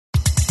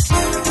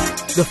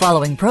The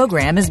following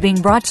program is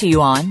being brought to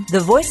you on the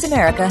Voice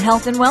America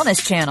Health and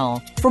Wellness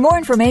Channel. For more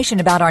information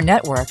about our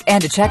network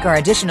and to check our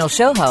additional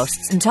show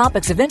hosts and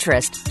topics of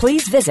interest,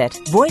 please visit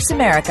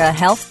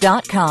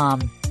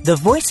voiceamericahealth.com. The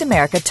Voice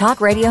America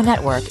Talk Radio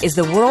Network is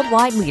the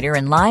worldwide leader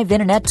in live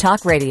Internet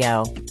talk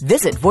radio.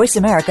 Visit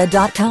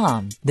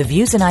voiceamerica.com. The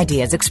views and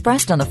ideas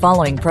expressed on the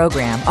following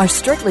program are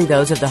strictly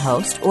those of the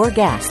host or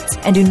guests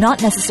and do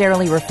not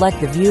necessarily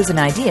reflect the views and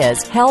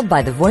ideas held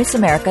by the Voice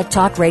America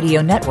Talk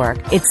Radio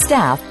Network, its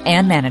staff,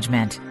 and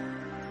management.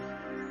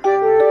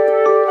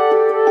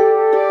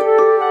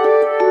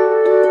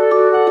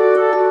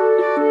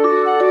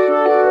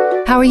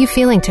 How are you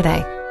feeling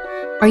today?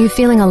 Are you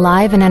feeling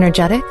alive and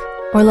energetic?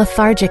 Or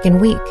lethargic and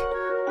weak?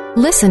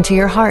 Listen to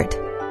your heart.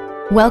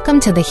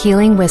 Welcome to the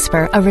Healing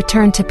Whisper, a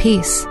return to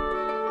peace.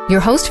 Your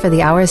host for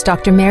the hour is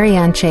Dr.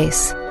 Marianne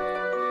Chase.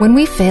 When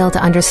we fail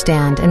to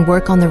understand and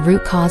work on the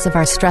root cause of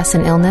our stress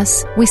and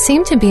illness, we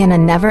seem to be in a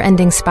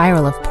never-ending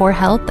spiral of poor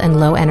health and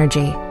low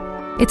energy.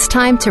 It's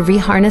time to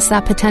reharness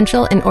that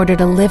potential in order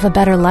to live a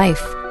better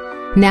life.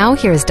 Now,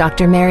 here's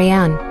Dr.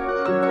 Marianne.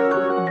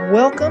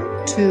 Welcome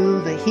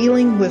to the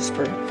Healing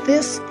Whisper.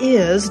 This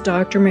is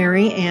Dr.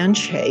 Marianne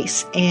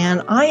Chase,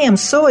 and I am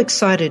so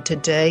excited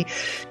today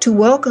to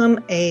welcome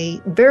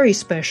a very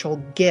special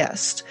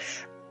guest.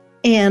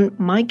 And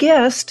my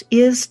guest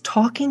is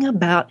talking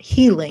about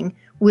healing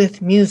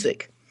with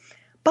music.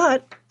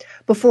 But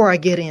before I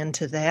get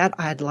into that,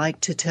 I'd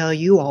like to tell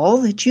you all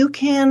that you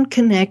can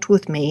connect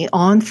with me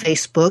on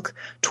Facebook,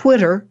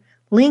 Twitter,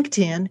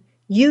 LinkedIn,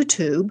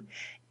 YouTube,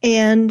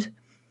 and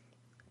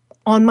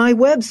on my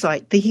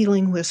website,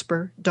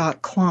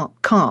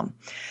 thehealingwhisper.com.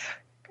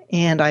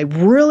 And I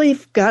really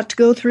got to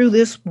go through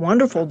this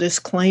wonderful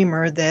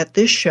disclaimer that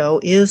this show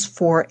is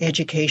for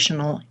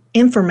educational,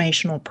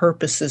 informational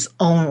purposes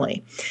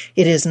only.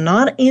 It is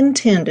not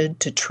intended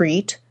to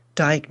treat,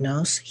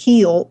 diagnose,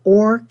 heal,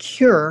 or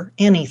cure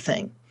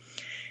anything.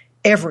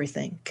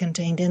 Everything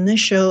contained in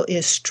this show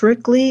is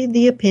strictly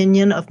the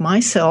opinion of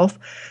myself,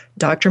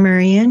 Dr.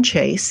 Marianne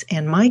Chase,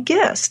 and my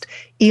guest,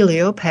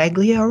 Elio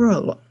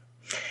Pagliarulo.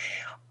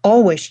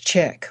 Always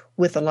check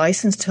with a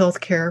licensed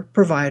healthcare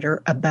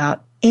provider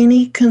about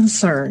any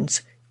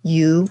concerns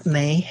you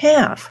may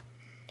have.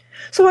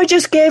 So I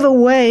just gave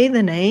away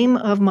the name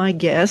of my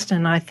guest,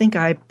 and I think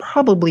I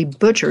probably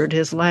butchered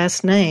his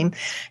last name,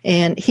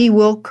 and he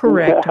will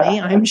correct me,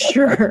 I'm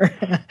sure.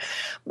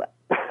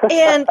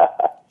 And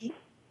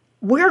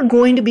we're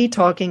going to be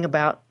talking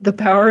about the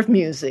power of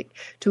music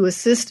to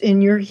assist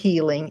in your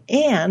healing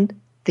and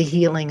the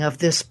healing of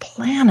this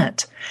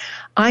planet.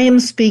 I am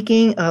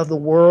speaking of the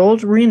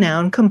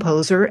world-renowned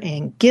composer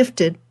and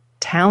gifted,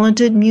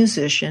 talented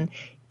musician,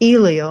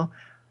 Elio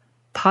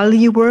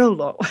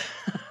Pagliarulo.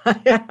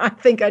 I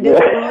think I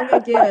did it wrong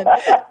again.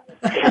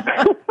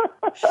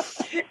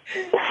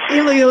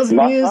 Elio's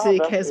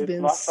music has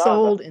been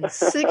sold in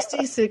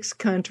 66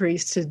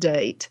 countries to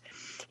date.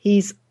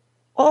 He's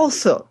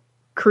also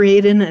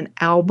created an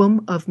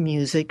album of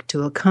music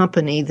to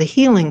accompany the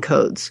Healing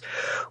Codes,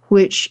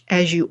 which,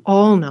 as you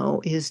all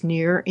know, is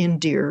near and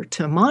dear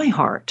to my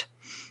heart.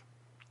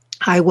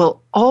 I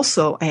will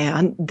also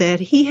add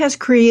that he has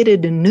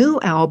created a new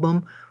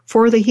album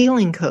for the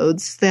Healing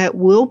Codes that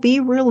will be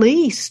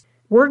released.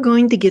 We're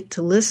going to get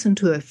to listen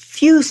to a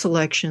few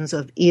selections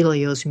of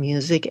Elio's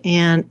music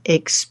and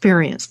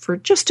experience for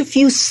just a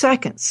few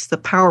seconds the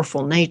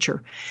powerful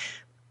nature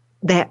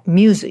that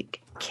music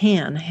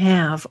can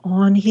have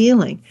on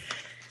healing.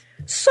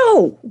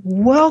 So,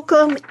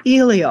 welcome,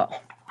 Elio.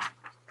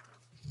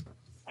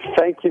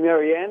 Thank you,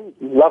 Marianne.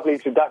 Lovely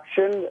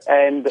introduction.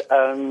 And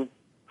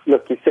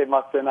look, you said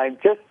my surname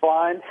just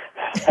fine,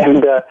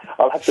 and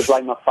I'll have to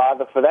blame my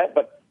father for that.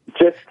 But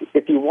just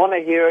if you want to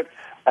hear it,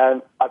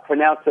 I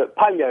pronounce it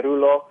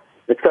Pagliarulo.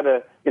 It's got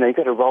to, you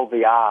got to roll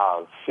the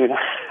R's. You got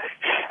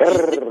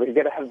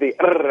to have the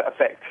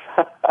effect.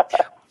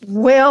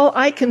 Well,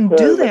 I can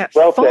do that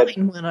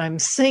fine when I'm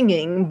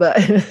singing, but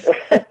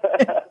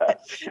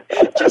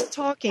just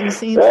talking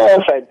seems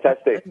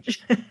fantastic.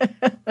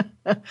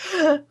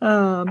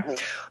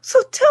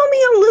 So tell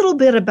me a little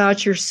bit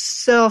about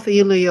yourself,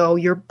 Elio,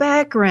 your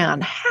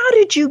background. How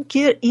did you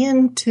get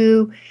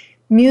into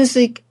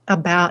music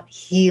about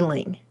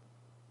healing?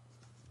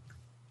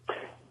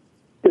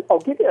 I'll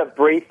give you a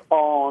brief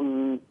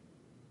on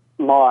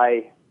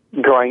my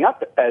growing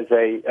up as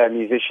a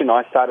musician.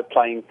 I started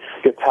playing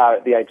guitar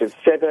at the age of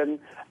 7,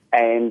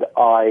 and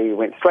I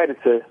went straight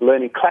into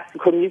learning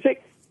classical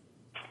music.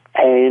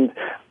 And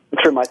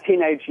through my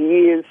teenage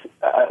years,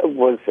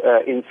 was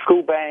in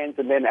school bands,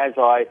 and then as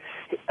I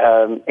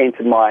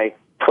entered my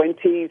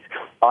 20s,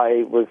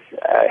 I was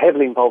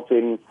heavily involved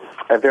in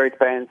various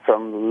bands,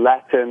 from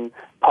Latin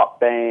pop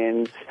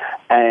bands,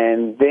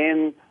 and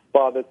then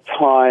by the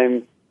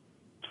time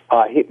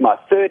I hit my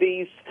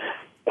 30s,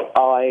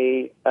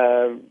 I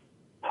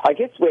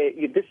guess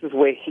this is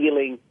where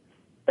healing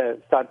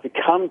started to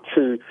come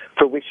to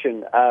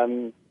fruition.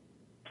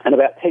 And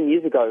about 10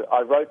 years ago,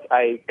 I wrote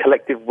a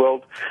collective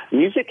world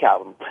music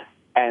album,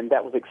 and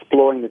that was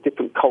exploring the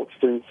different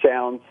cultures and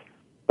sounds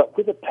but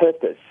with a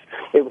purpose.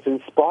 It was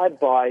inspired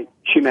by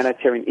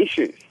humanitarian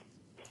issues.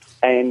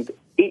 And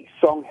each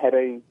song had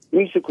a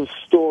musical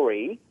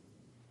story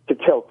to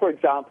tell. For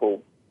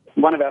example,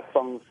 one of our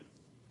songs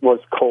was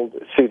called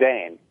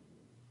Sudan,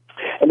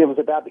 and it was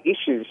about the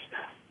issues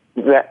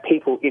that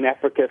people in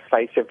Africa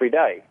face every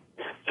day.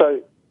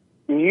 So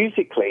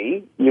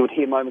musically, you would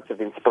hear moments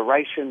of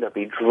inspiration, there'd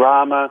be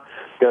drama,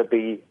 there'd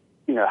be,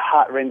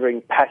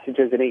 heart-rendering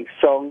passages in each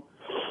song.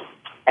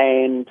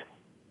 And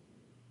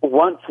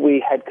once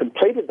we had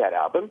completed that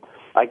album,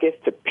 I guess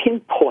to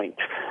pinpoint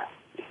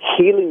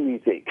healing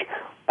music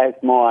as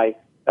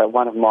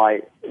one of my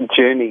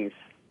journeys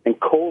and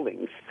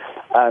callings,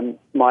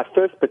 my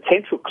first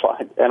potential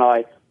client, and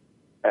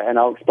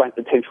I'll explain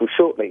potential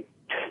shortly,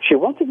 she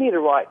wanted me to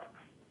write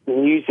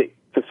music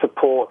to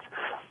support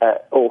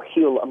or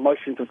heal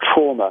emotions of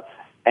trauma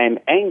and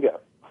anger.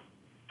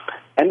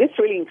 And this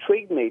really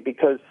intrigued me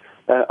because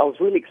I was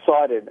really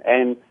excited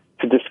and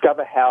to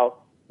discover how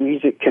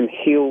music can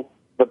heal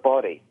the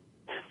body.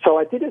 So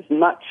I did as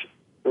much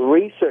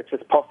research as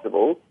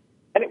possible,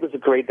 and it was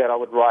agreed that I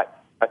would write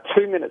a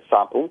 2-minute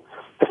sample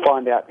to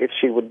find out if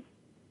she would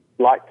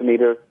like for me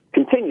to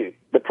continue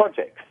the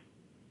project.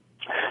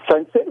 So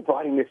instead of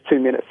writing this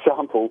 2-minute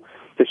sample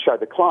to show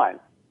the client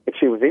if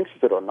she was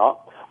interested or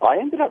not, I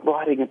ended up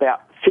writing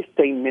about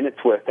 15 minutes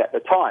worth at the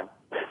time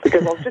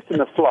because I was just in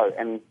the flow.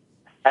 And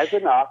as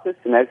an artist,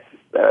 and as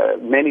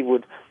many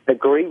would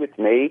agree with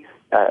me,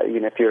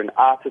 if you're an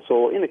artist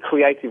or in the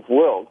creative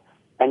world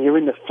and you're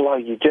in the flow,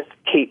 you just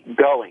keep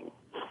going.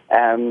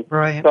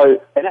 Right.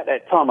 So, and at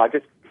that time, I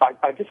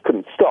just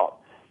couldn't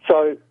stop.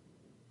 So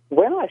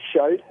when I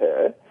showed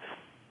her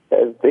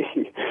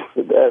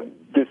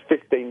this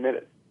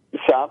 15-minute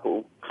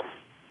sample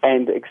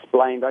and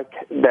explained that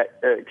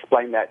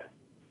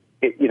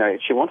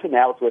she wanted an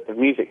hour's worth of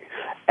music,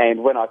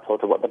 and when I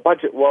told her what the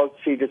budget was,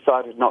 she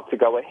decided not to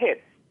go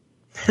ahead.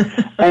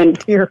 And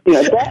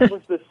that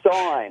was the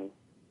sign.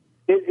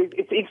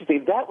 It's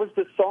interesting. That was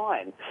the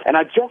sign, and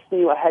I just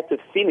knew I had to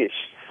finish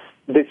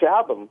this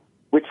album,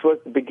 which was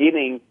the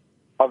beginning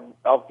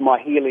of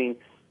my healing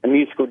and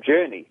musical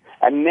journey.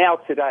 And now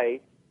today,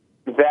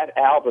 that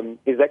album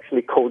is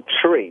actually called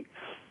Tree,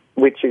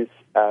 which is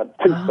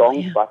 2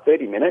 songs by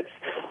 30 minutes,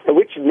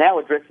 which now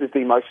addresses the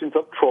emotions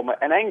of trauma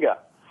and anger.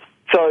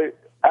 So,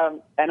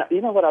 and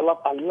you know what I love?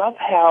 I love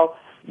how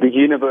the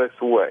universe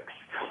works.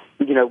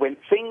 When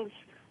things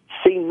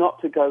seem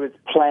not to go as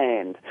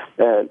planned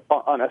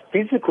on a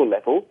physical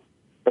level,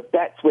 but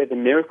that's where the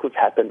miracles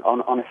happen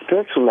on a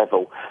spiritual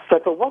level. So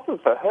if it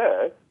wasn't for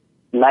her,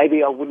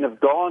 maybe I wouldn't have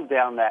gone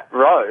down that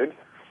road.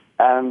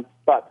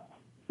 But,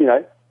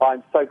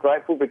 I'm so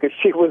grateful because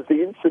she was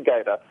the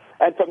instigator.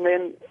 And from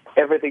then,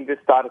 everything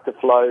just started to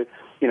flow,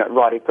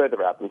 writing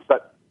further albums.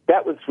 But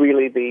that was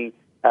really the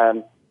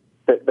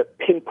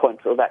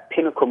pinpoint or that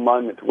pinnacle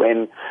moment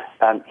when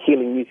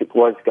healing music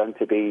was going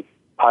to be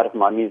part of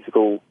my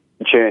musical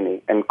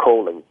journey and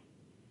calling.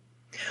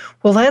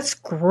 Well, that's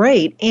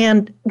great.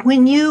 And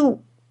when you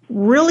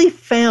really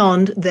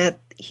found that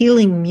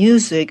healing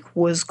music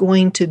was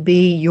going to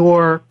be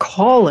your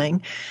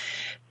calling,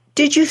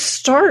 did you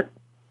start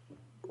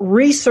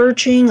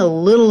researching a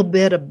little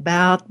bit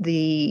about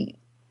the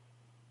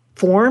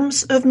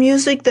forms of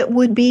music that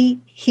would be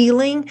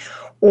healing,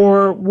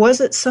 or was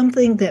it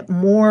something that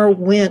more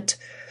went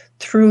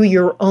through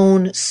your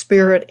own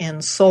spirit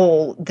and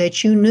soul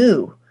that you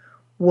knew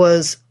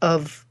was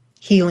of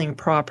healing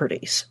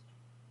properties?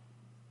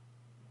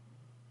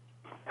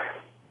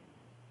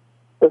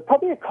 There's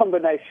probably a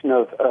combination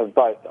of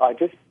both. I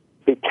just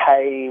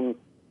became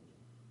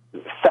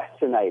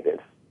fascinated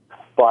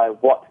by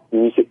what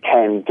music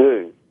can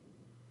do,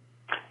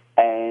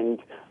 and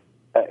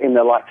in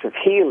the likes of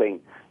healing.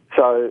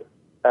 So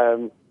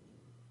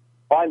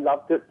I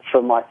loved it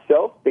for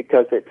myself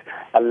because it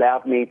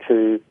allowed me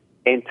to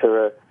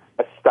enter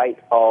a state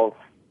of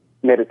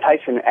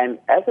meditation. And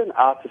as an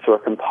artist or a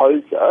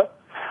composer,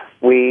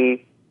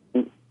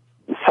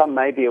 some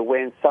may be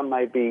aware and some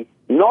may be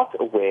not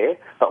aware,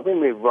 but when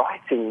we're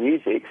writing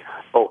music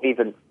or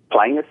even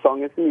playing a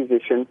song as a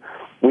musician,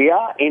 we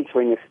are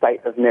entering a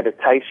state of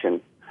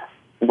meditation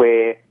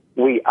where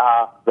we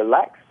are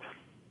relaxed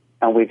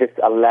and we just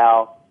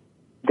allow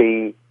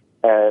the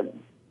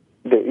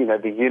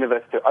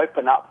universe to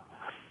open up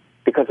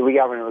because we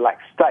are in a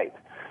relaxed state.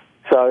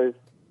 So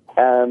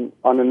on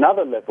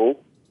another level,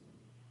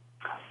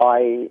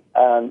 I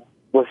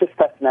was just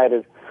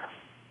fascinated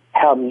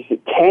how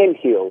music can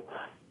heal,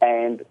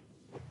 and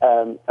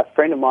a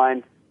friend of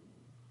mine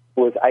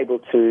was able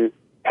to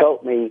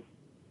help me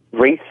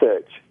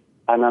research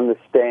and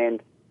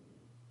understand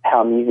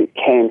how music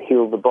can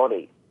heal the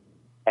body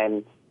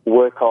and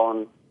work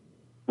on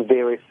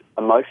various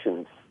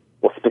emotions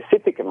or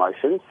specific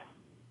emotions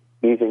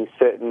using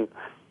certain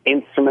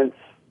instruments,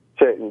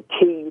 certain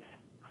keys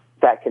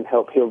that can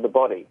help heal the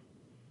body.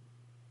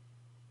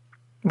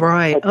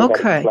 Right,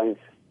 okay.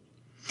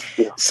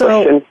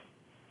 So, question.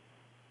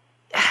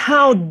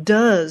 How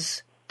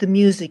does the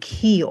music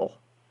heal?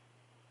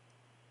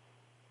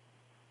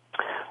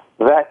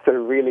 That's a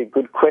really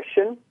good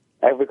question.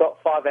 Have we got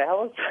 5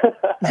 hours?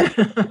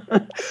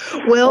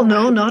 Well,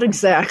 no, not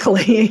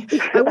exactly.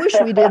 I wish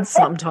we did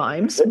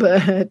sometimes,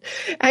 but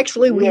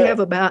actually we have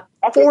about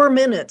 4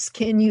 minutes.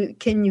 Can you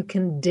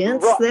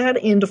condense that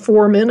into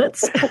 4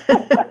 minutes?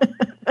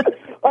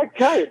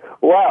 Okay.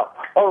 Wow.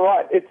 All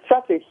right. It's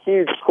such a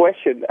huge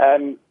question.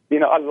 I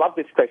love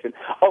this question.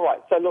 All right.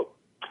 So look,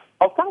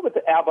 I'll start with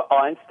Albert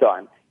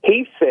Einstein.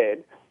 He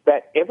said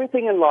that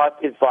everything in life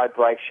is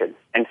vibration,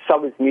 and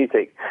so is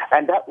music.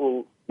 And that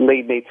will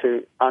lead me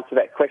to answer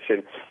that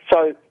question.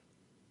 So,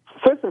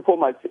 first and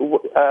foremost,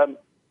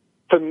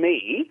 for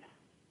me,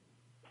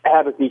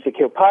 how does music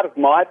heal? Part of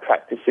my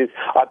practice is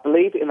I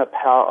believe in the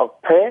power of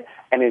prayer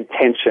and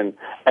intention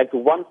as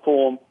one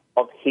form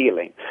of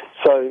healing.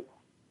 So,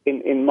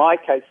 in my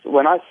case,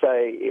 when I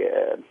say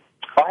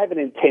I have an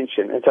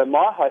intention, and so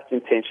my highest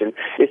intention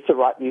is to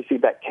write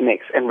music that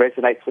connects and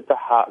resonates with the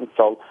heart and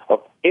soul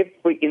of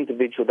every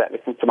individual that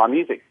listens to my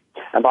music.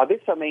 And by this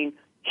I mean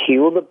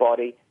heal the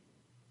body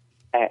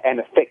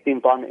and affect the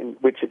environment in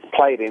which it's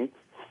played in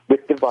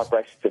with the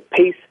vibrations of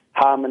peace,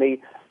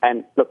 harmony,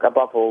 and, look,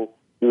 above all,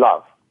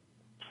 love.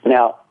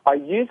 Now, I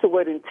use the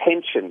word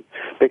intention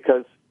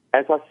because,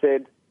 as I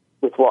said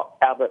with what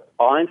Albert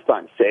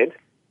Einstein said,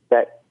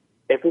 that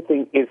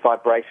everything is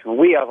vibration.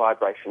 We are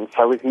vibration,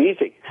 so is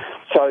music.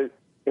 So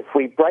if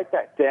we break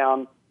that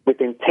down with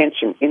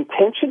intention,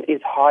 intention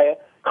is higher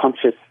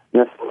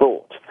consciousness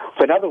thought.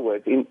 So in other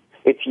words,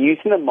 it's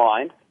using the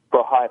mind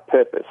for a higher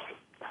purpose,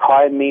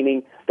 higher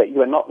meaning that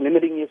you are not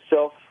limiting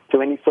yourself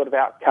to any sort of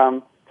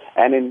outcome.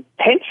 And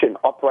intention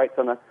operates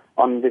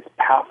on this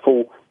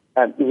powerful,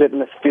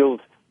 limitless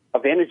field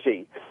of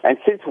energy. And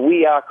since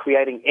we are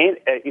creating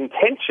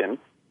intention,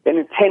 then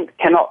intent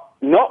cannot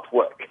not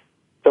work.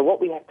 So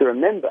what we have to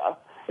remember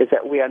is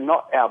that we are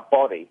not our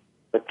body,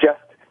 but just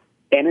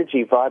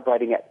energy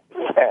vibrating at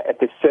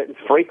this certain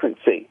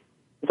frequency.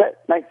 Does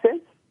that make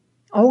sense?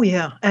 Oh,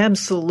 yeah,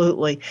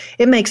 absolutely.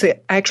 It makes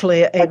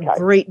actually a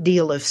great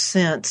deal of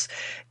sense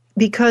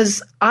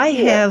because I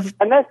have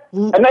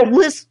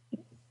listened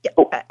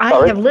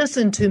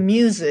to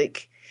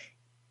music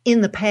in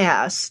the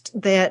past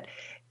that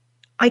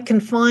I can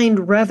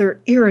find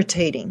rather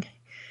irritating.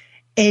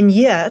 And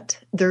yet,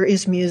 there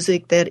is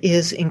music that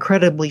is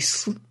incredibly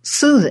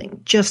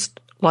soothing, just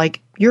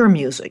like your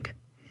music.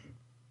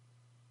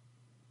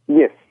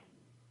 Yes,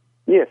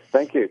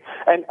 thank you.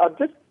 And I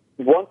just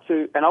want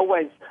to, and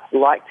always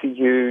like to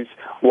use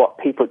what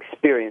people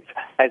experience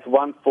as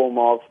one form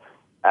of,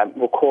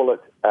 we'll call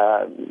it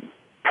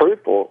proof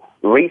or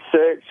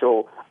research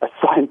or a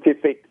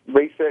scientific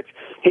research.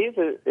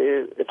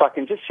 If I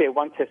can just share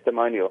one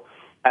testimonial.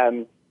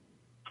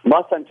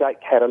 My son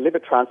Jake had a liver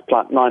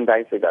transplant 9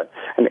 days ago,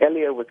 and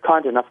Elio was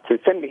kind enough to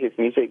send me his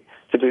music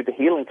to do the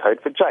healing code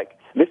for Jake.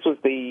 This was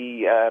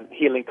the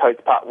healing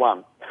codes part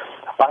 1.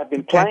 I have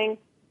been playing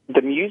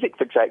the music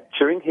for Jake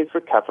during his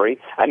recovery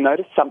and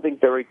noticed something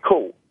very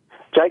cool.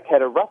 Jake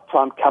had a rough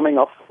time coming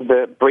off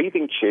the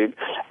breathing tube,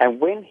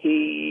 and when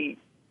he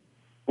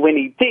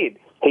did,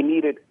 he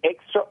needed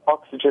extra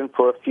oxygen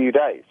for a few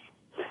days.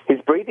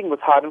 His breathing was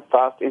hard and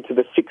fast into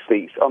the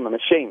 60s on the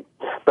machine,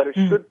 but it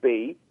should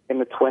be in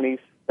the 20s,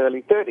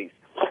 early 30s.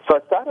 So I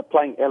started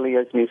playing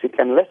Elio's music,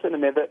 and less than a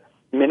minute,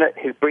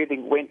 his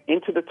breathing went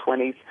into the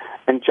 20s,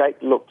 and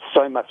Jake looked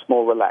so much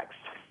more relaxed.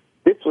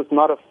 This was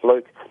not a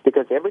fluke,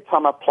 because every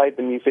time I played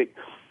the music,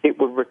 it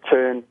would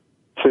return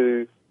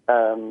to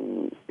a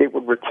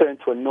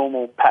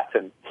normal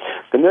pattern.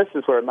 The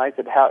nurses were amazed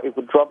at how it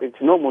would drop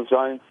into normal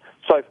zones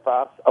so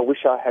fast. I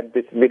wish I had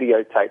this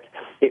videotaped.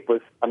 It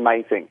was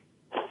amazing.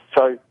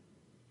 So,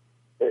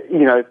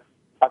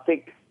 I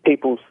think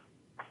people's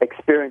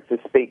experiences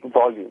speak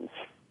volumes,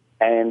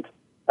 and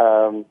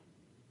and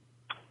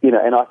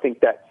I think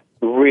that's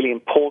really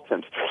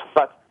important.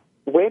 But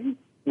when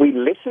we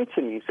listen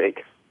to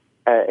music,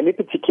 and in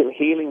particular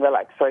healing,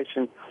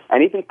 relaxation,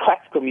 and even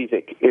classical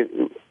music,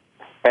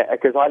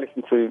 because I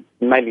listen to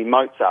mainly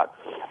Mozart,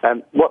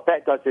 what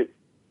that does is,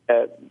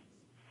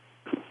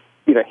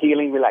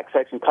 healing,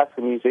 relaxation,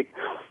 classical music.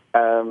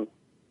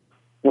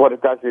 What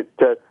it does is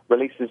it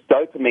releases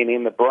dopamine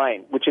in the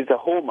brain, which is a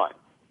hormone.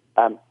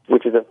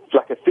 Which is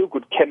like a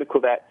feel-good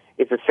chemical that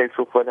is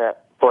essential for our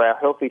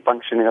healthy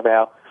functioning of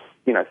our,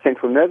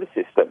 central nervous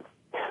system.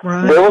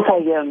 Right. There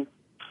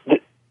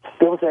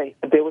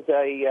was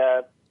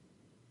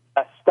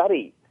a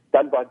study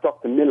done by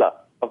Dr. Miller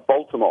of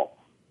Baltimore,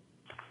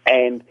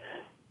 and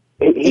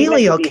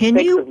Elio, can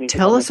you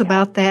tell us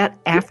about that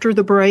after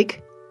the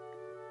break?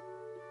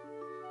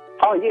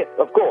 Oh yes,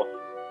 of course.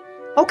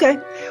 Okay.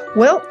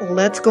 Well,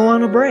 let's go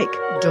on a break.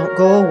 Don't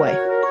go away.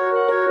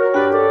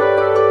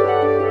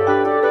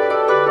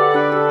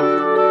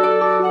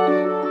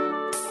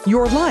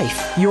 Your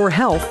life, your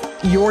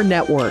health, your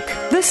network.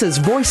 This is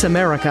Voice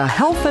America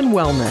Health and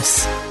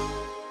Wellness.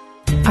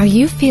 Are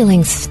you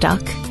feeling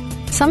stuck?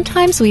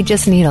 Sometimes we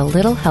just need a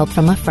little help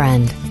from a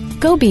friend.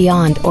 Go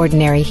beyond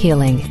ordinary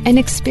healing and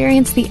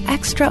experience the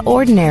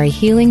extraordinary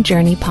healing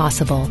journey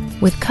possible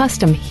with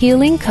custom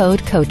healing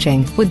code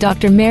coaching with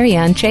Dr.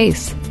 Marianne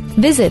Chase.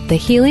 Visit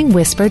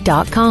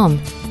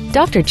thehealingwhisper.com.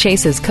 Dr.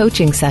 Chase's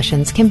coaching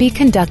sessions can be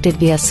conducted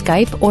via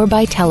Skype or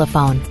by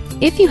telephone.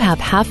 If you have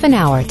half an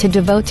hour to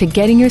devote to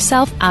getting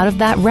yourself out of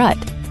that rut,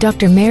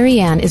 Dr.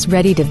 Marianne is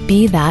ready to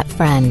be that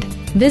friend.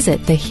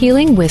 Visit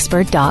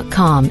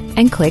thehealingwhisper.com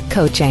and click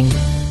coaching.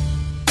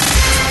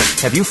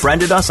 Have you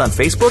friended us on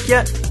Facebook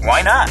yet?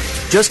 Why not?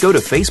 Just go to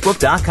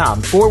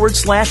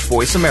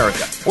facebook.com/Voice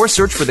America or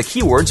search for the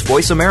keywords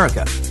Voice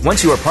America.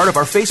 Once you are part of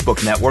our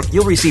Facebook network,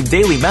 you'll receive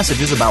daily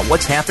messages about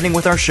what's happening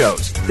with our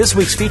shows, this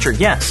week's featured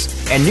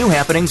guests, and new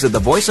happenings of the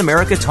Voice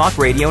America Talk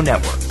Radio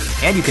Network.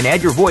 And you can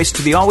add your voice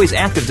to the always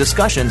active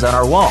discussions on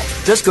our wall.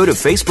 Just go to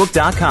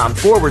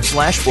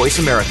facebook.com/Voice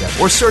America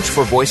or search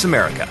for Voice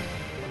America.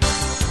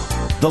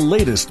 The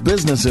latest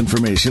business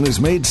information is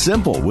made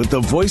simple with the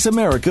Voice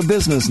America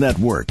Business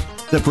Network.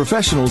 The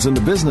professionals in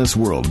the business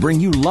world bring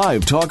you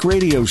live talk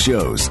radio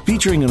shows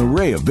featuring an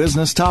array of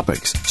business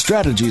topics,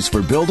 strategies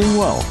for building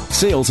wealth,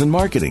 sales and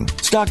marketing,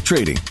 stock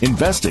trading,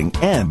 investing,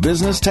 and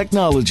business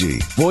technology.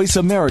 Voice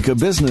America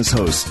Business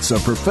hosts are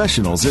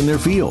professionals in their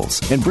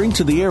fields and bring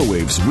to the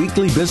airwaves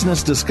weekly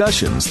business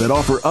discussions that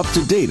offer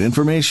up-to-date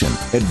information,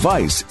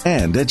 advice,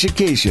 and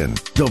education.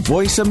 The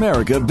Voice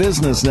America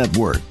Business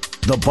Network.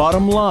 The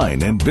bottom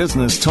line in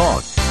business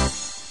talk.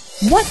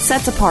 What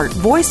sets apart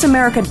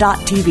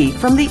VoiceAmerica.tv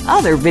from the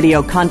other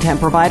video content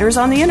providers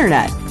on the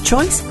Internet?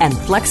 Choice and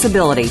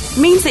flexibility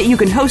means that you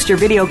can host your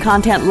video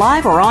content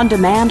live or on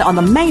demand on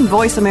the main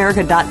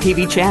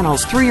VoiceAmerica.tv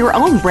channels through your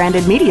own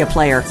branded media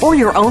player or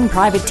your own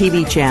private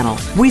TV channel.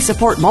 We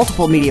support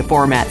multiple media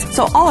formats,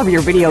 so all of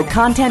your video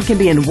content can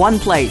be in one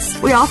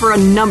place. We offer a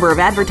number of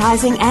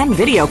advertising and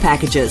video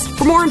packages.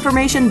 For more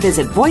information,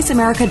 visit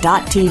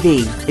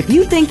VoiceAmerica.tv. If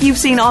you think you've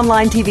seen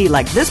online TV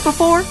like this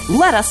before,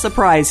 let us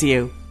surprise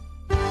you.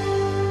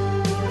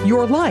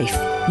 Your life,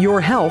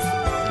 your health,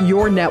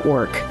 your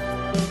network.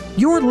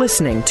 You're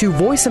listening to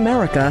Voice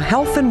America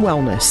Health and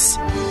Wellness.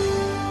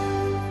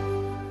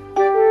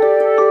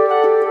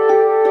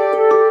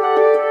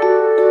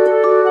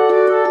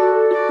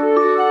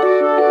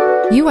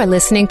 You are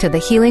listening to The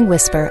Healing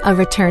Whisper, A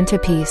Return to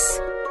Peace.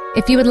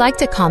 If you would like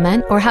to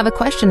comment or have a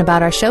question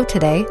about our show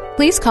today,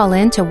 please call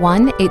in to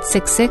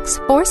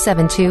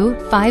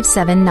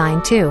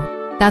 1-866-472-5792.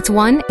 That's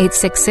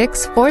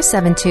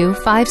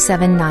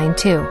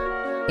 1-866-472-5792.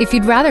 If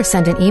you'd rather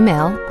send an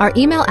email, our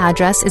email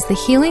address is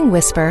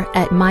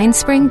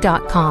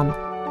thehealingwhisper@mindspring.com.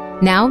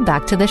 Now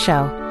back to the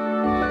show.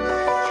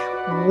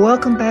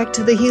 Welcome back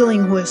to The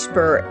Healing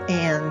Whisper,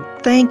 and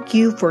thank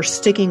you for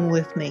sticking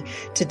with me.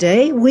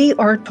 Today we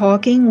are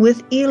talking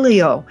with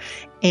Elio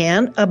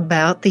and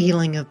about the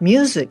healing of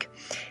music.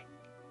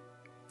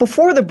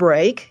 Before the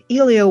break,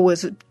 Elio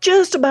was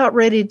just about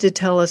ready to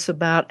tell us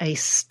about a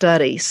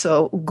study.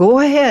 So go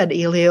ahead,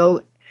 Elio.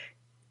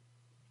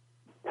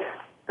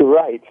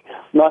 Great.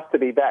 Nice to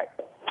be back.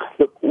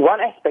 Look,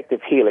 one aspect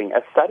of healing,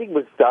 a study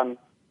was done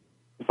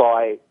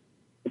by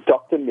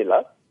Dr.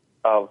 Miller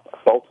of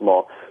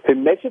Baltimore, who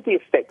measured the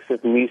effects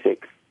of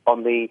music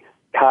on the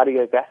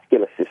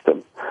cardiovascular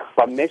system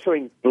by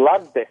measuring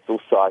blood vessel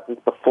sizes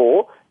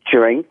before,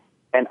 during,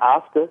 and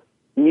after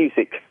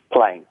music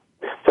playing.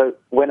 So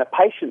when a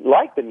patient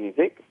liked the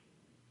music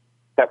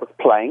that was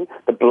playing,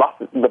 the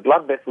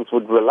blood vessels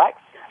would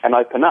relax and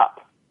open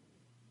up.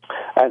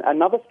 And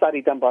another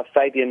study done by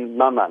Fabian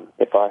Maman,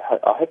 I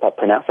hope I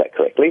pronounced that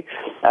correctly,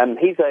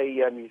 he's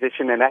a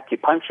musician and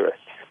acupuncturist.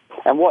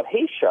 And what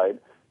he showed,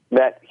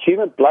 that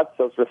human blood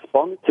cells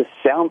respond to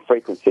sound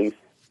frequencies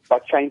by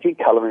changing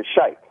color and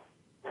shape.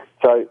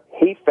 So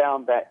he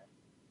found that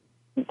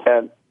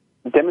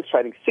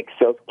demonstrating sick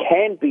cells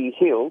can be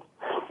healed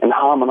and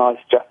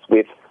harmonized just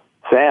with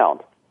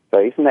sound. So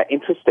isn't that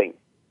interesting?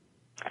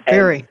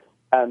 Very.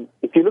 And,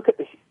 if you look at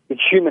the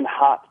human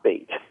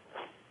heartbeat,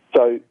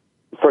 so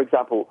for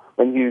example,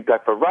 when you go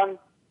for a run,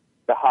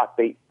 the heart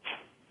beats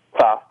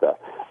faster.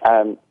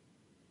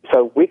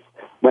 So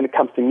when it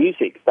comes to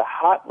music, the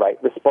heart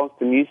rate responds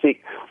to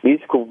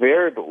musical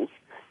variables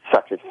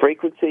such as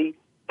frequency,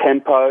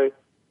 tempo,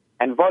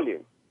 and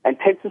volume, and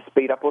tends to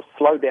speed up or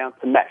slow down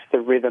to match the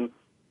rhythm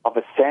of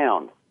a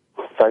sound.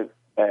 So,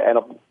 and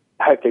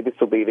hopefully this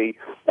will be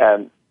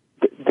the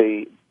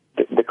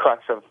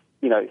crux of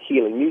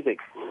healing music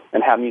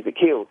and how music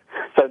heals.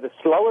 So the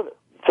slower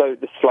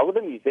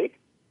the music,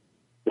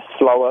 the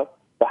slower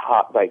the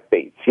heart rate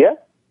beats, yeah?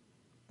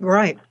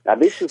 Right. Now,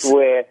 this is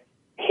where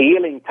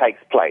healing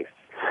takes place.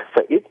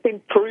 So it's been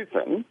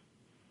proven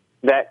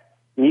that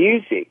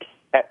music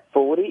at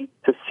 40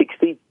 to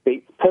 60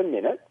 beats per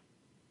minute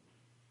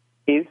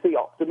is the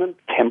optimum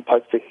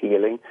tempo for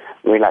healing,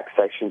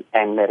 relaxation,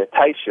 and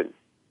meditation.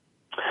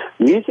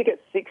 Music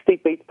at 60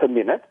 beats per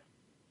minute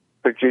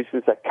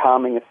produces a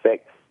calming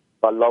effect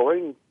by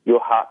lowering your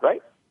heart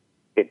rate.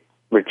 It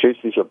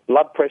reduces your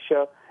blood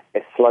pressure.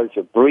 It slows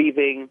your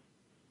breathing,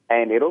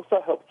 and it also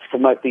helps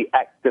promote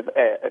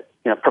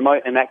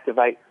promote and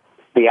activate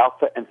the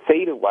alpha and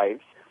theta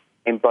waves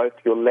in both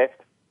your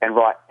left and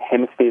right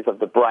hemispheres of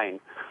the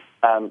brain,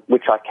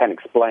 which I can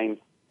explain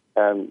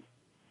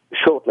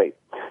shortly.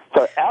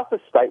 So alpha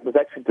state was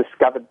actually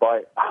discovered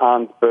by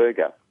Hans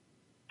Berger.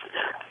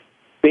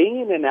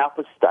 Being in an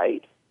alpha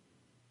state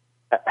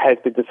has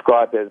been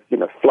described as,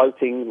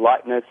 floating,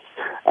 lightness.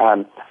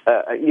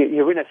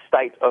 You're in a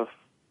state of,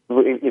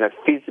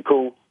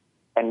 physical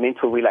and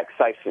mental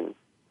relaxation.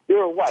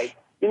 You're awake.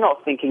 You're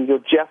not thinking. You're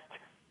just,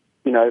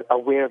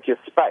 aware of your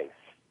space.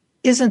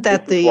 Isn't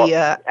that the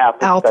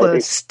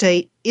alpha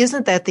state?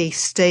 Isn't that the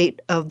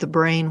state of the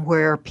brain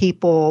where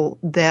people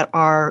that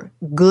are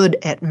good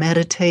at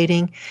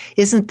meditating,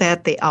 isn't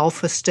that the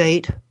alpha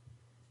state?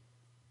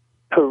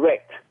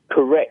 Correct.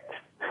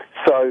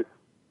 So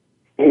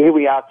here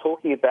we are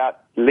talking about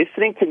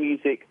listening to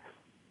music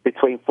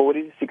between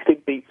 40 to 60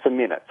 beats a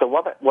minute. So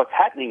what's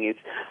happening is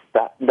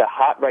that the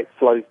heart rate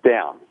slows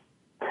down.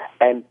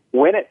 And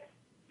when it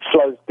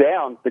slows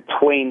down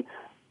between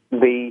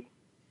the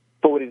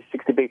 40 to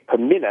 60 beats per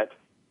minute,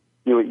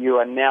 you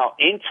are now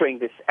entering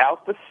this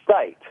alpha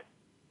state,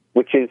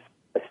 which is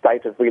a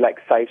state of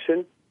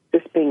relaxation,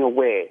 just being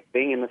aware,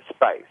 being in the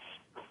space,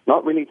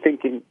 not really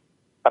thinking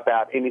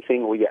about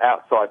anything or your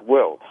outside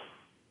world.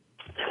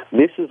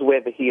 This is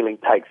where the healing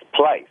takes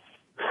place.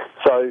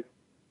 So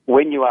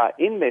when you are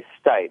in this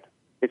state,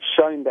 it's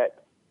shown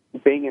that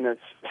being in a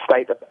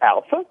state of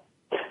alpha,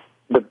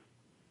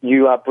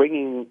 you are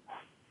bringing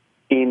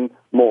in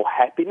more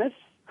happiness,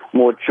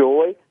 more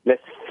joy, less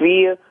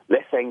fear,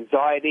 less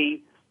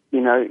anxiety.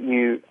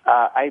 You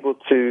are able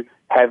to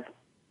have,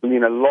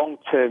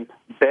 long-term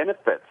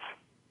benefits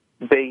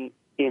being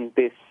in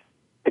this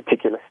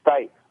particular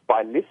state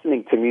by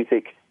listening to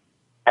music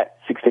at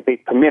 60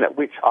 beats per minute,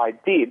 which I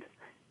did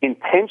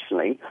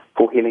intentionally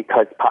for Healing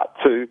Codes Part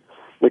 2,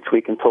 which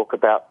we can talk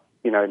about,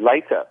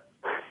 later.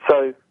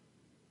 So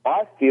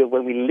I feel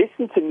when we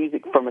listen to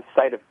music from a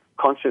state of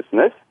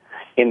consciousness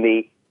in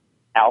the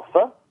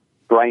alpha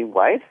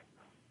brainwave,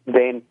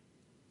 then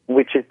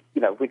which is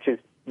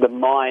the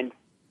mind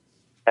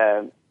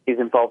is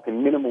involved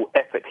in minimal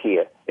effort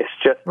here. It's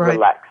just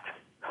relaxed.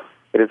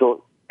 It is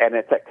all, and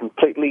it's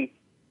completely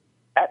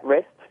at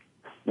rest.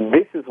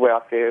 This is where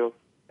I feel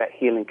that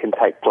healing can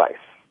take place.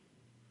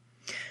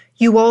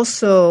 You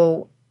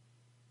also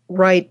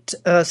write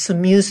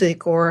some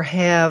music or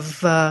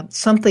have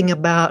something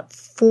about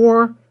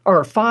 4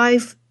 or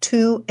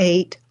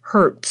 528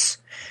 hertz.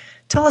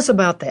 Tell us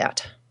about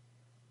that.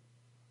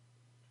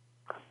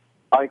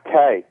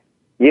 Okay.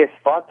 Yes,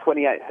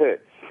 528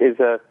 hertz is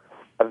a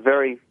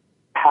very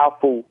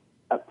powerful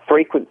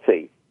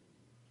frequency.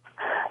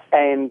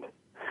 And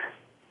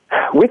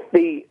with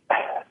the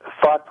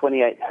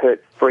 528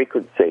 hertz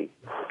frequency,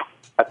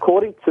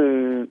 according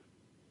to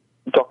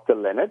Dr.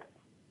 Leonard,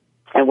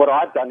 and what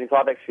I've done is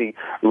I've actually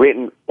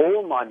written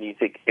all my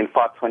music in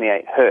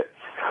 528 hertz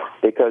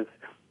because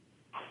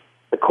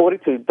according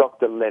to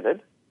Dr.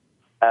 Leonard,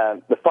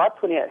 the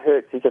 528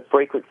 hertz is a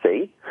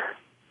frequency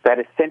that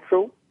is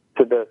central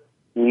to the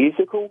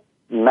musical,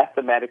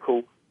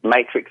 mathematical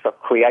matrix of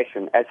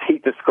creation, as he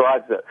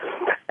describes it.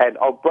 And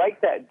I'll break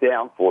that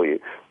down for you.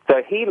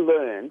 So he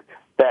learned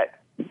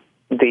that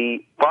the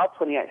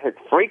 528 hertz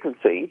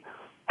frequency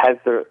has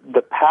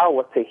the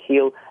power to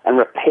heal and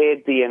repair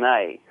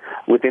DNA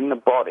within the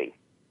body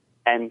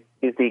and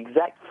is the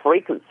exact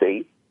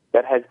frequency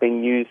that has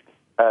been used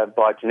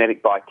by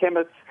genetic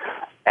biochemists.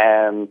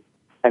 And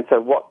so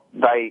what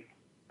they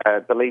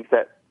believe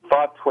that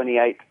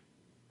 528,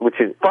 which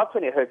is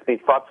 528 hertz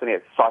means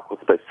 528 cycles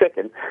per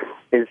second,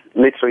 is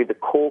literally the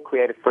core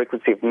creative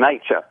frequency of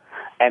nature.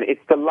 And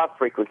it's the love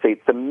frequency.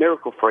 It's the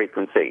miracle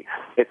frequency.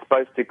 It's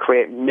supposed to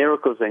create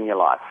miracles in your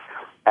life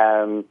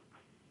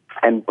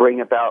and bring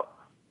about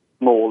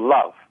more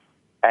love.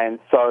 And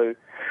so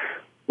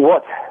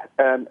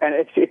and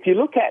if you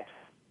look at,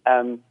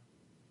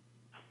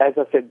 as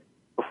I said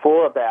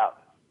before about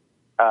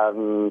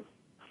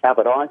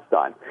Albert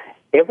Einstein,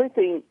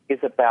 everything is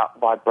about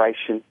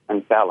vibration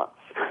and balance.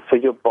 So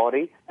your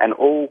body and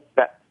all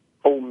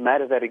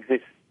matter that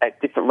exists at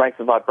different rates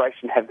of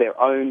vibration have their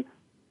own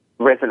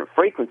resonant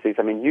frequencies.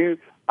 I mean, you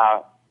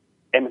are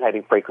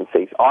emanating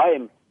frequencies. I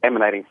am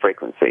emanating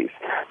frequencies.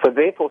 So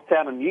therefore,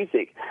 sound and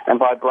music and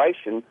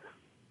vibration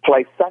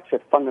play such a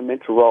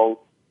fundamental role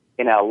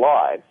in our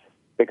lives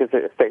because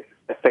it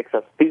affects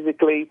us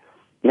physically,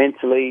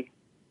 mentally,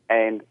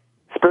 and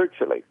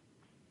spiritually.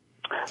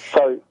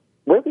 So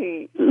let's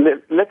say,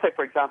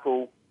 for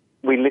example,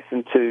 we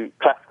listen to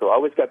classical. I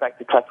always go back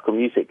to classical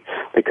music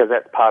because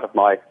that's part of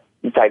my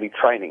daily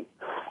training.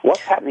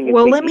 What's happening is...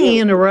 Well, let me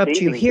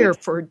interrupt you here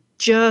for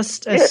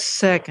just a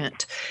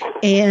second.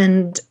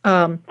 And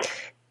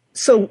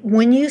so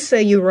when you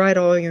say you write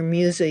all your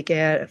music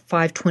at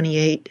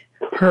 528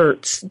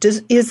 hertz,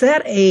 is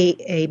that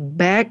a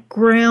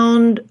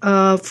background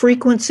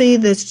frequency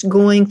that's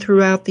going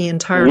throughout the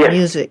entire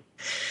music?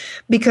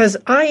 Because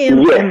I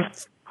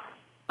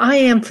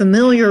am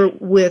familiar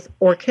with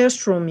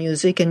orchestral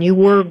music, and you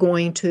were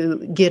going to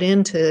get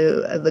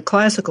into the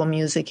classical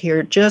music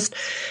here,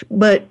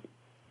 but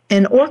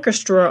an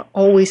orchestra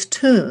always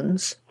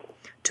tunes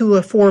to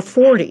a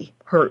 440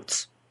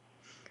 hertz.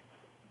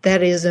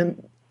 That is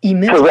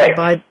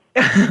emitted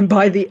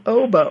by the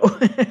oboe.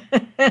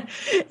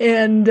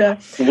 And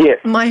yes.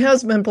 My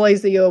husband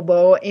plays the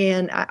oboe,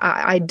 and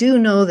I do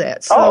know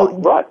that. So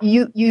right.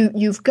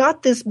 You've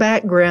got this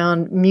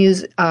background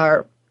music,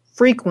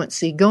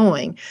 frequency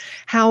going.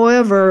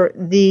 However,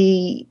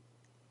 the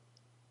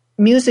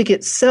music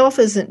itself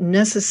isn't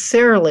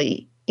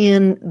necessarily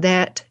in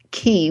that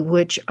key,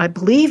 which I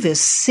believe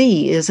is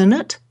C, isn't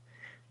it?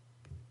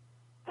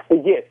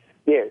 Yes.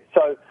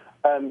 So,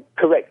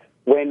 correct.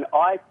 When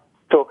I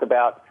talk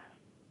about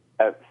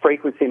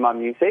frequency in my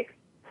music,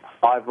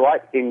 I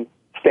write in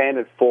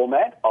standard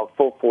format of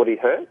 440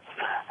 hertz.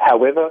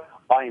 However,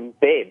 I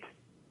embed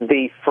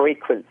the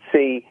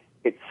frequency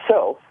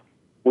itself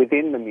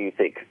within the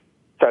music.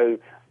 So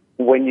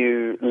when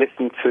you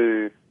listen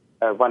to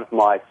one of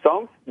my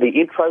songs, the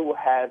intro will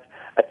have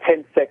a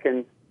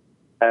 10-second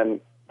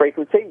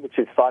frequency, which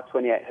is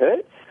 528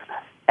 hertz,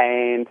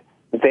 and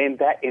then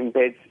that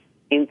embeds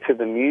into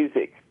the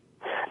music.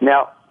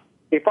 Now,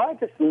 if I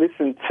just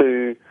listen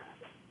to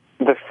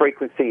the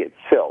frequency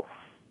itself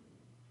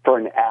for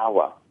an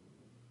hour,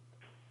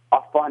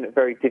 I find it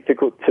very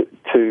difficult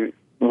to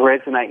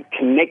resonate,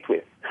 connect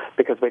with,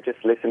 because we're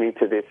just listening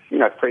to this,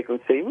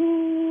 frequency.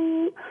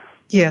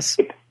 Yes.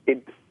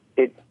 It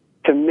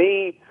to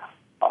me,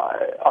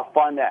 I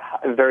find that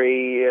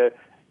very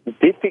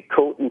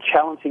difficult and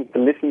challenging to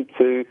listen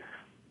to,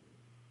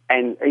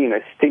 and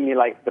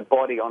stimulate the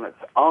body on its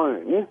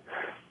own.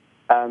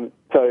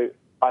 So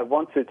I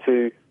wanted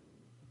to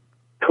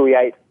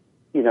create,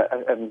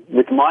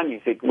 with my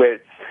music, where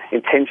it's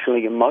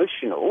intentionally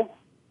emotional,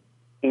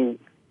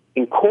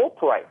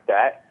 incorporate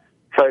that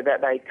so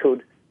that they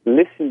could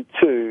listen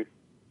to,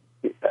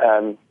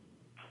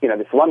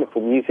 this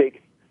wonderful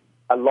music,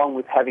 along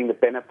with having the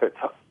benefits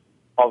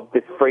of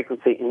this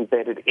frequency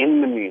embedded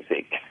in the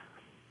music.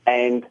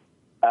 And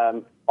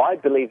I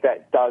believe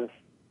that does.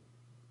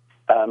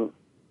 I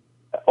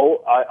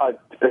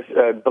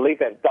believe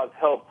that does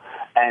help,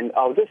 and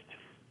I'll just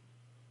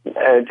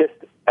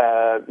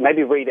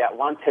maybe read out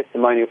one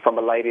testimonial from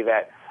a lady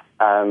that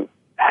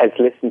has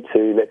listened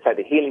to, let's say,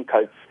 the healing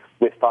codes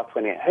with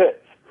 528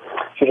 hertz.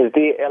 She says,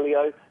 "Dear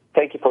Elio,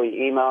 thank you for your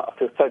email. I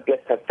feel so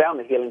blessed to have found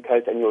the healing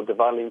codes and your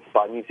divinely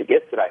inspired music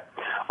yesterday.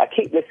 I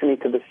keep listening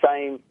to the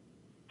same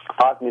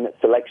 5-minute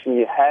selection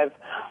you have.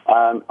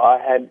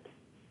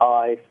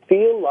 I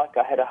feel like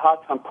I had a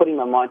hard time putting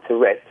my mind to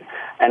rest,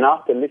 and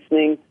after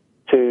listening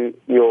to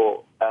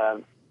your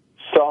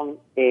song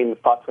in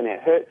 528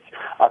 hertz,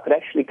 I could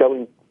actually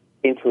go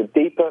into a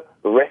deeper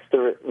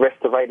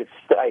restorative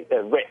state,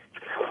 rest.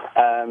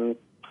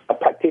 A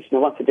practitioner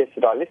once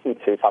suggested I listen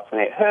to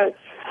 528 hertz.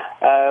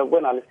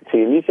 When I listen to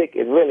your music,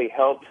 it really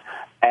helps,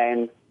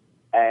 and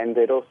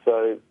it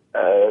also,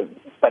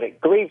 but it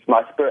grieves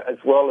my spirit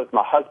as well as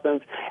my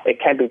husband's.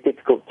 It can be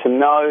difficult to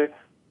know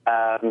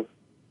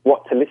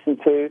what to listen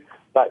to,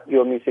 but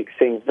your music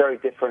seems very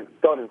different,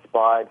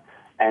 God-inspired,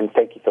 and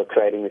thank you for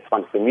creating this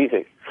wonderful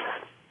music."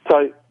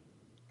 So,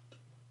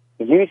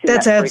 using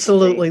that's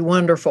absolutely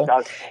wonderful.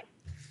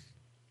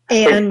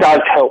 It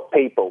does help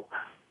people.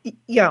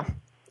 Yeah,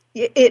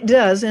 it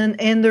does,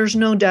 and there's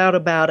no doubt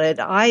about it.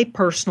 I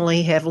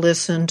personally have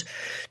listened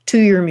to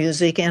your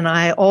music, and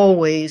I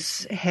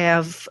always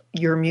have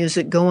your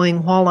music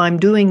going while I'm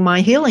doing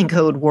my healing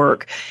code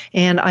work,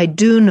 and I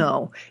do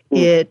know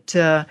it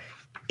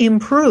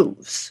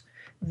improves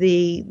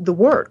the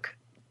work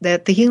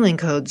that the healing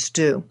codes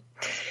do.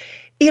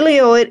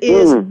 Elio, it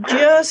is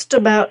just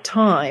about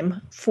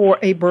time for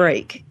a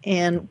break.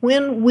 And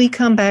when we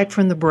come back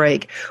from the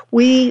break,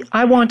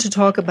 I want to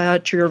talk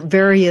about your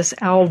various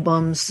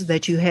albums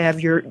that you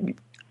have, your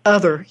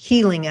other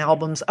healing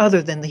albums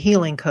other than the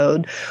Healing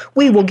Code.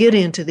 We will get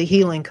into the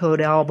Healing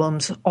Code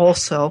albums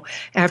also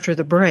after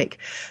the break.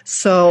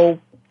 So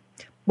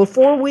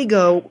before we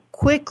go,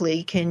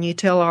 quickly, can you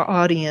tell our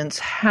audience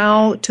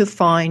how to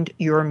find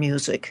your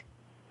music?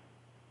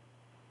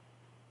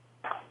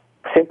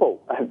 Simple.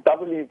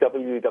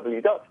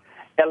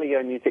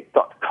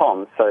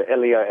 www.eliomusic.com. So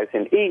Elio as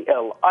in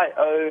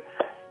ELIO,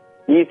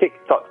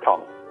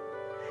 music.com.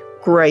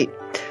 Great.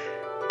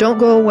 Don't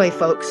go away,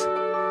 folks.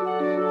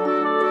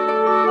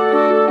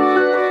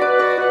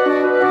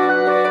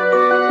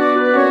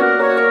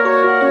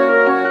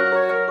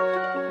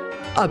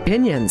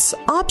 Opinions,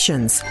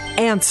 options,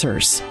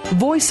 answers.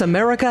 Voice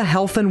America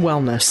Health and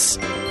Wellness.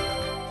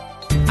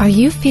 Are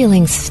you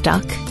feeling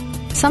stuck?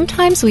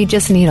 Sometimes we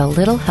just need a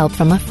little help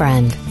from a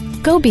friend.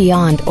 Go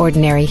beyond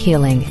ordinary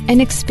healing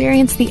and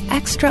experience the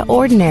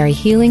extraordinary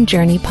healing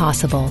journey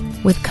possible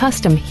with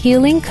custom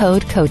Healing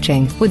Code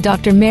coaching with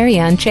Dr.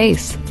 Marianne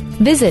Chase.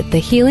 Visit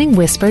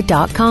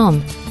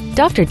thehealingwhisper.com.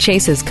 Dr.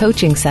 Chase's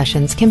coaching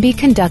sessions can be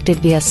conducted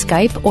via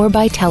Skype or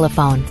by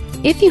telephone.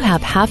 If you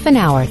have half an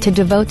hour to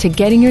devote to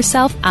getting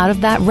yourself out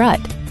of that rut,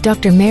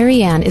 Dr.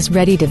 Marianne is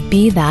ready to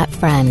be that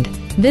friend.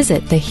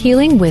 Visit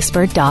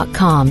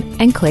thehealingwhisper.com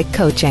and click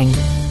coaching.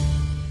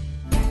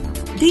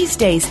 These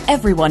days,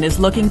 everyone is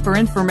looking for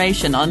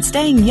information on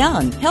staying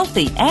young,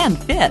 healthy, and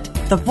fit.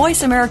 The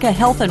Voice America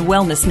Health and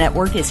Wellness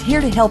Network is here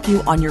to help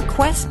you on your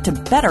quest to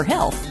better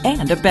health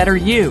and a better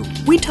you.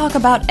 We talk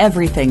about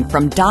everything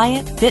from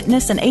diet,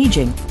 fitness, and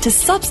aging to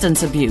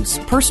substance abuse,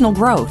 personal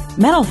growth,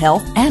 mental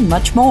health, and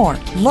much more.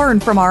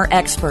 Learn from our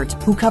experts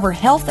who cover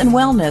health and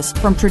wellness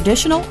from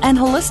traditional and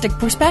holistic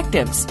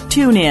perspectives.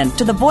 Tune in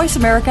to the Voice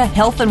America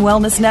Health and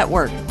Wellness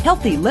Network.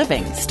 Healthy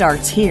living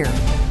starts here.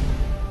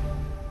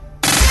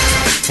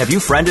 Have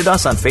you friended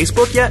us on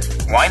Facebook yet?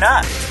 Why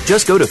not?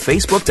 Just go to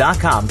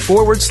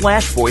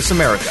facebook.com/Voice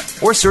America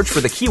or search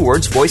for the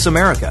keywords Voice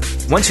America.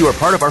 Once you are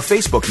part of our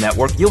Facebook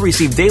network, you'll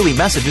receive daily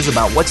messages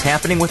about what's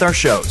happening with our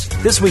shows,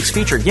 this week's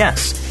featured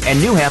guests, and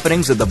new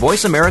happenings at the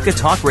Voice America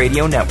Talk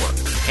Radio Network.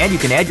 And you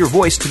can add your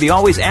voice to the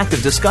always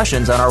active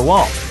discussions on our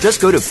wall. Just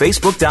go to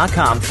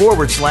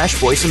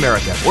facebook.com/Voice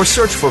America or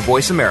search for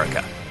Voice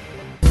America.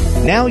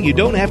 Now you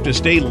don't have to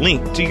stay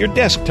linked to your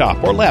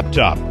desktop or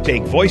laptop.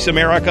 Take Voice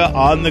America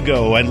on the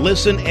go and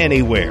listen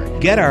anywhere.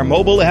 Get our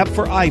mobile app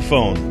for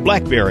iPhone,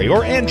 BlackBerry,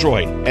 or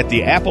Android at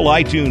the Apple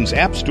iTunes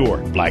App Store,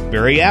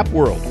 BlackBerry App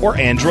World, or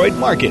Android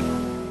Market.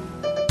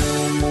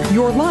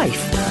 Your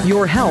life,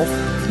 your health,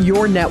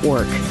 your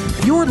network.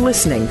 You're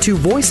listening to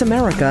Voice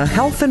America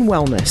Health and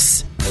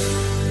Wellness.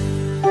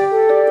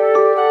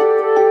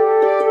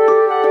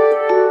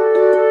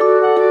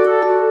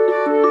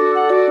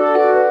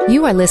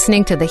 You are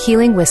listening to The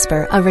Healing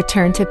Whisper, A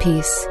Return to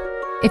Peace.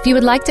 If you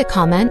would like to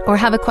comment or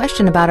have a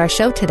question about our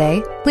show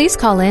today, please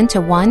call in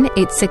to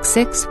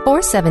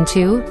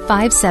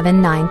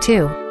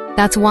 1-866-472-5792.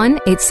 That's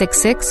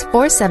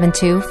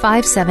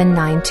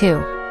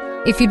 1-866-472-5792.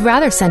 If you'd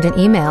rather send an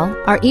email,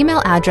 our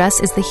email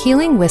address is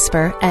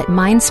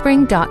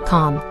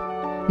thehealingwhisper@mindspring.com.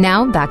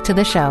 Now back to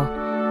the show.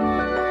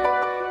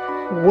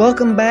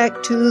 Welcome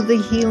back to The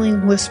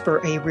Healing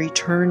Whisper, A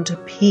Return to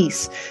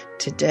Peace.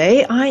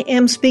 Today I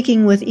am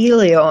speaking with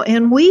Elio,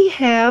 and we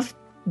have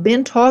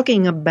been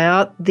talking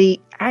about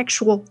the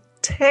actual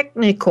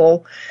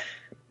technical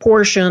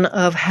portion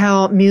of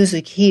how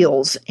music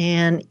heals.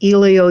 And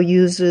Elio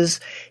uses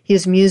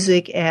his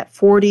music at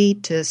 40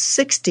 to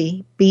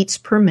 60 beats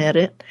per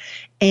minute,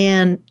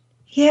 and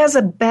he has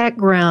a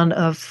background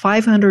of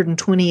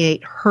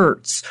 528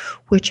 hertz,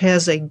 which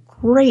has a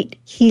great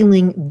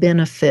healing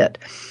benefit.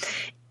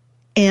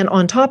 And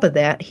on top of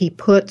that, he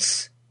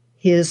puts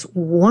his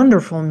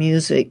wonderful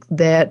music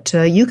that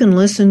you can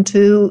listen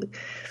to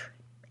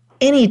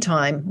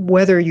anytime,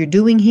 whether you're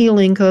doing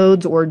healing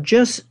codes or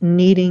just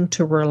needing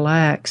to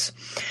relax.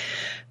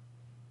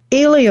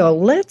 Elio,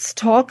 let's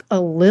talk a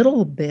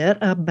little bit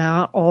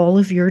about all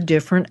of your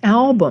different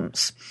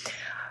albums.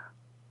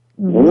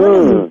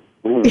 One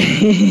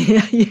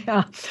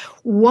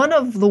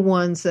of the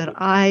ones that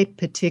I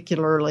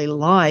particularly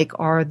like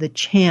are the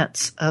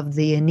chants of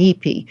the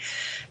Inipi.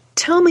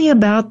 Tell me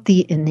about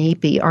the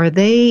Inipi. Are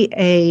they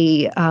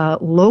a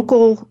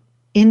local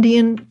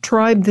Indian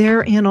tribe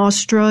there in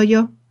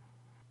Australia?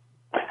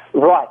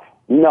 Right.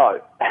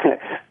 No.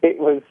 It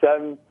was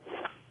the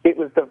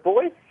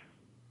voice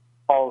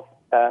of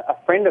a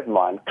friend of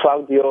mine,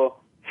 Claudio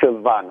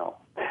Silvano,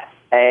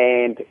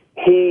 and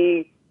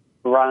he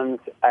runs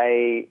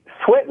a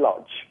sweat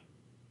lodge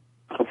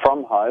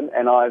from home,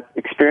 and I've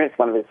experienced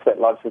one of his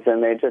sweat lodges,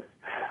 and they're just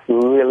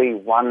really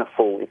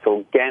wonderful. It's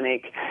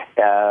organic.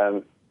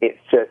 It's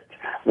just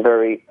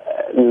very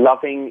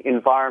loving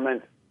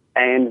environment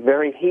and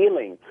very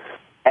healing.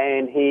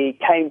 And he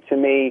came to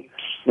me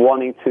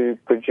wanting to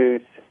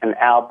produce an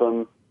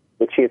album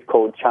which he has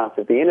called Chants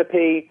of the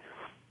Inipi,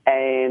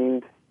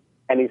 and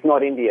he's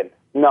not Indian.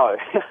 No,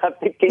 I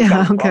think he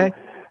comes from,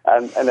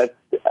 and it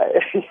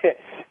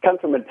comes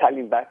from an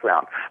Italian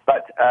background.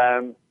 But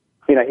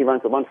he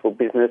runs a wonderful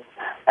business,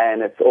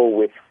 and it's all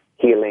with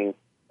healing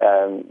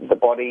the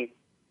body,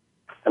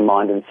 the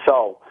mind, and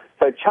soul.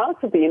 So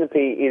Chants of the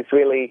Inipi is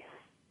really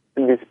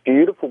this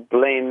beautiful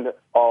blend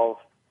of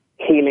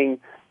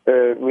healing,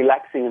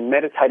 relaxing, and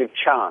meditative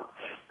chants,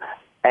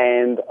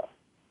 and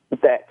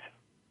that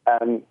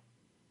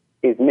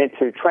is meant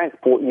to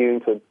transport you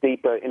into a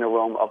deeper inner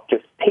realm of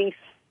just peace,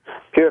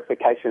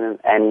 purification,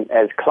 and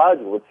as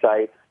Claudia would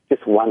say,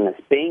 just oneness,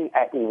 being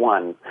at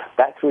one.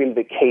 That's really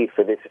the key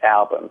for this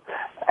album.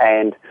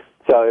 And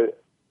so,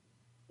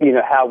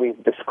 how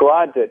we've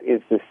described it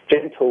is this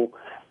gentle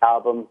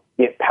album,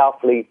 yet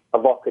powerfully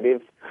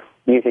evocative,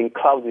 using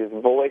Claudia's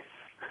voice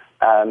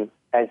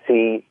as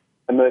he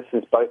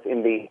immerses both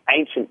in the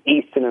ancient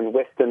Eastern and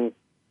Western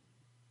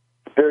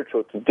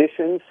spiritual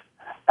traditions,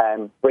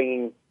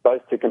 bringing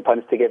those two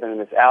components together in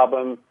this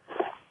album,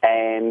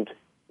 and,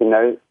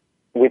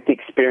 with the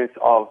experience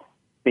of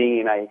being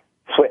in a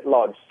sweat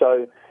lodge.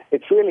 So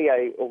it's really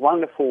a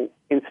wonderful,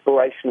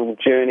 inspirational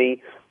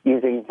journey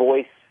using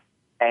voice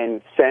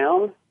and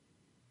sound,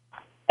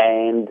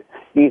 and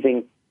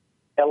using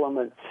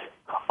elements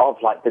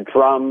of like the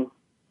drum,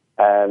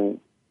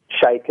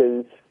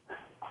 shakers,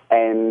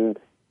 and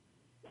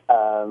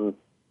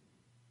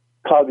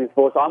Claudia's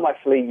voice. I'm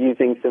actually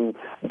using some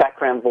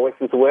background voice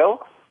as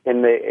well,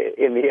 in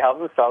the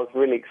album, so I was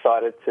really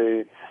excited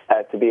to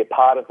be a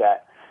part of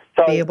that.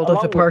 So be able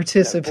to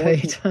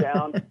participate.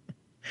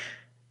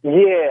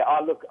 Yeah,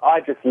 I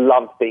just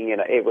loved being in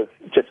it. It was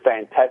just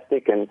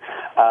fantastic. And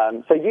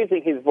so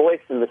using his voice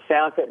and the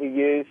sounds that we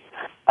used,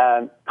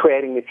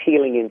 creating this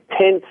healing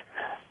intent,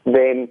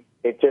 then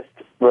it just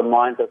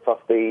reminds us of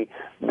the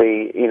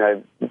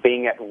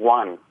being at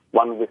one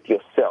with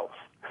yourself.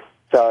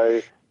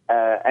 So,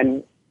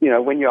 and,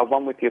 when you are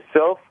one with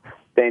yourself,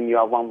 then you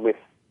are one with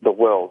the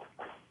world.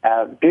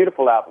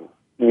 Beautiful album,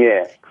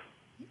 yeah.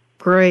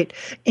 Great.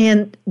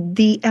 And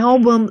the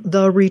album,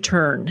 The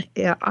Return,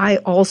 I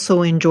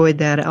also enjoyed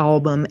that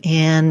album,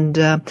 and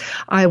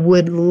I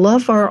would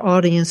love our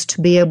audience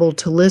to be able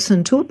to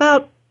listen to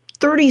about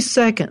 30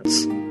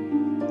 seconds.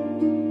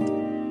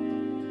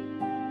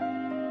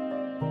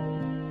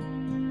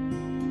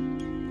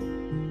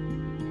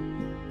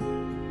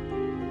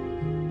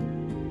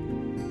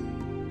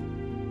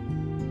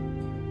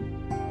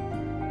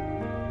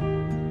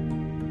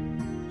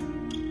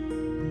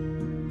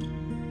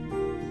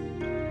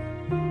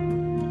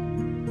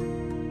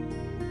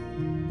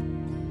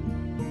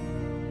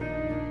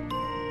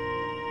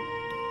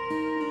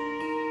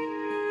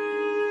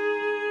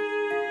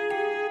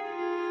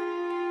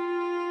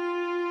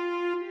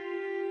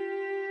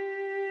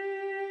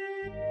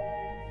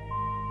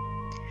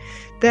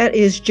 That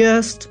is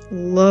just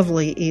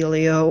lovely,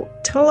 Elio.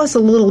 Tell us a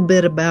little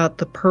bit about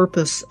the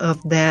purpose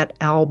of that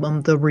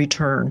album, The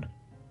Return.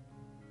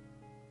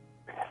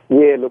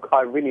 Yeah, look,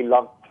 I really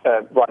loved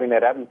writing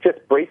that album.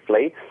 Just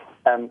briefly,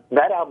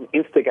 that album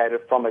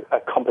instigated from a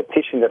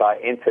competition that I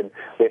entered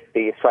with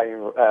the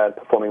Australian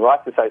Performing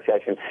Rights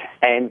Association,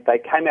 and they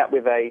came out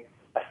with a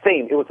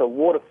theme. It was a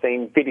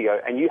water-themed video,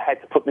 and you had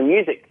to put the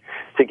music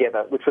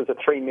together, which was a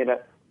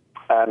 3-minute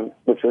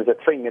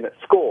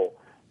score.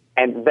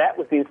 And that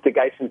was the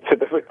instigation to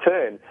The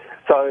Return.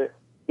 So,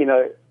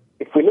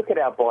 if we look at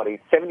our bodies,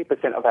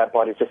 70% of our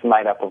body is just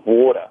made up of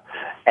water.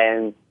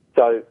 And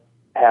so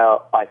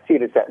how I see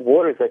it is that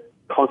water is a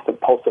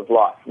constant pulse of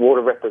life.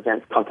 Water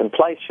represents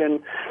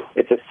contemplation.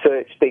 It's a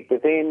search deep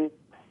within.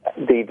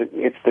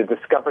 It's the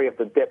discovery of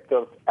the depth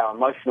of our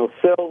emotional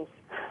selves.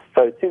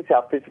 So since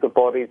our physical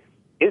bodies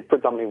is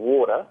predominantly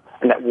water,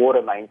 and that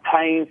water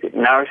maintains, it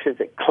nourishes,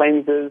 it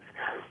cleanses,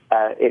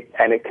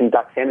 and it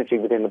conducts energy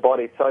within the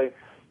body. So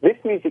this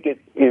music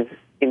is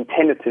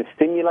intended to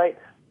stimulate,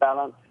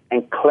 balance,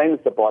 and cleanse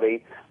the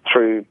body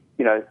through,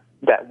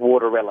 that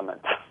water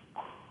element.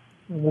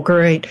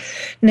 Great.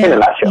 Now,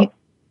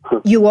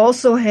 you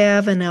also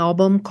have an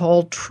album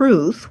called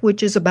Truth,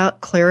 which is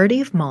about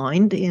clarity of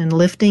mind and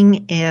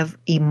lifting of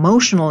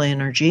emotional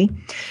energy.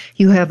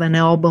 You have an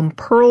album,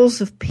 Pearls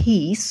of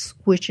Peace,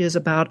 which is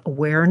about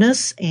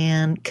awareness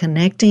and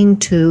connecting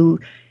to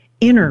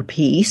inner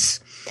peace.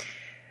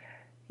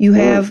 You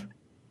have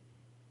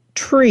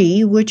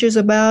Tree, which is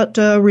about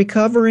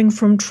recovering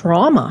from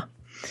trauma.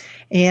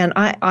 And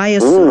I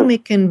assume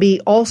it can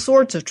be all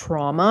sorts of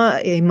trauma,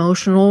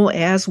 emotional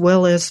as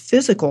well as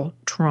physical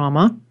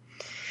trauma.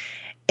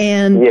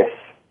 And yes.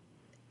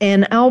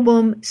 An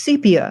album,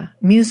 Sepia,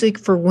 Music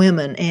for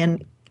Women.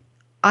 And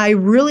I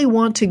really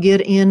want to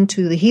get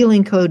into the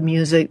Healing Code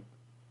music.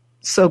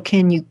 So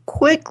can you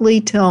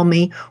quickly tell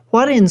me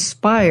what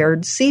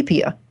inspired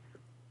Sepia?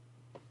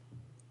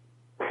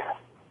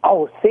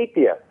 Oh,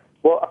 Sepia.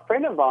 Well, a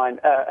friend of mine,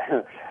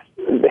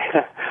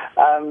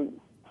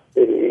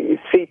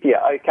 Sepia,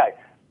 okay.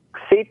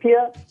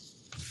 Sepia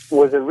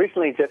was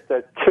originally just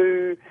a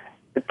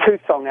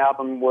two-song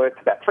album worth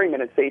about 3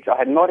 minutes each. I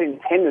had not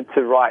intended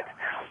to write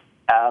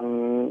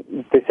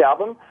this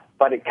album,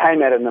 but it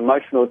came at an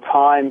emotional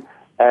time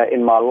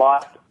in my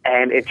life,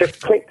 and it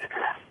just clicked,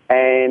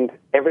 and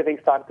everything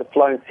started to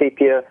flow, and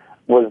Sepia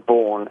was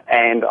born.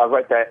 And I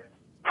wrote that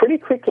pretty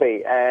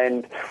quickly.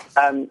 And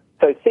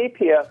so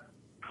Sepia...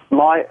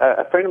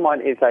 a friend of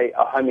mine is a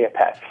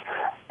homeopath,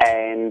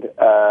 and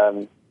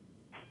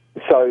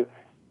so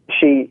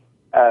she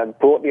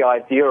brought the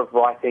idea of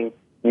writing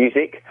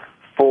music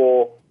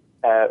for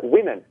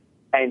women.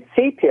 And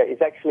Sepia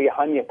is actually a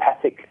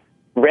homeopathic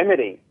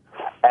remedy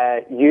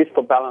used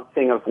for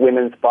balancing of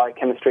women's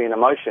biochemistry and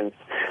emotions.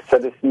 So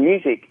this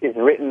music is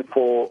written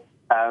for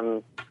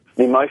the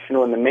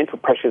emotional and the mental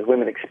pressures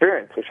women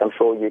experience, which I'm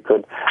sure you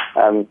could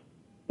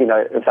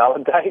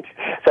validate.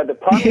 So the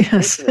primary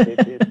intention of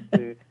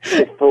this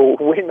is for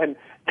women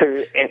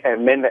to,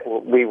 and men that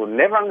we will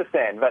never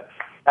understand, but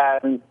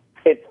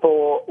it's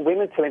for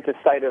women to enter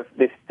a state of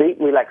this deep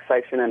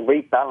relaxation and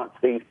rebalance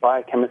these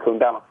biochemical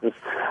imbalances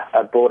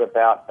brought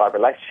about by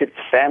relationships,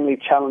 family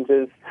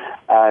challenges,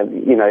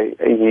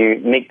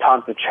 unique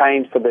times of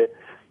change for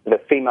the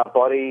female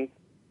body,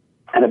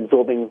 and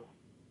absorbing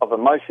of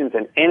emotions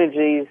and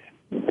energies.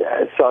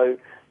 So,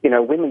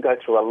 women go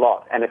through a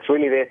lot, and it's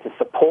really there to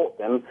support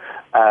them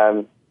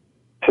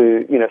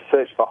to,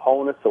 search for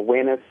wholeness,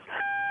 awareness,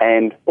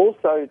 and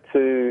also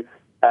to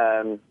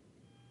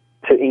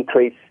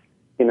increase,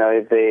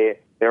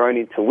 their own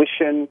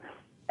intuition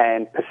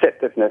and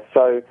perceptiveness.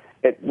 So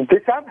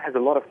this album has a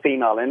lot of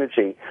female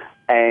energy,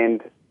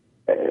 and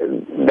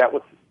that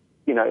was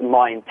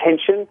my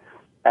intention,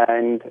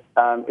 and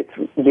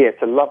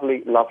it's a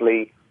lovely,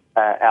 lovely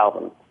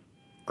album.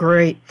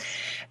 Great.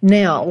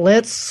 Now,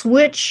 let's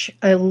switch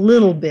a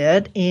little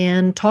bit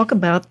and talk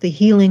about the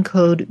Healing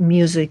Code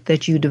music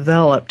that you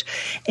developed.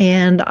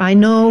 And I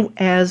know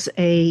as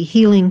a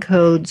Healing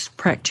Codes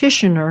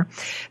practitioner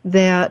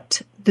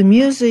that the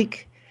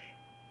music,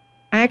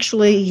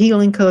 actually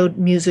Healing Code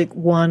Music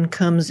 1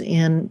 comes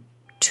in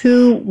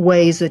two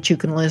ways that you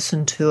can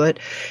listen to it.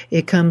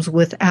 It comes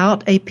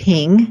without a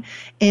ping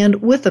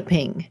and with a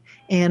ping.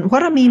 And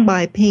what I mean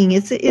by ping,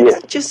 it's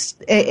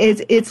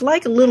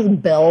like a little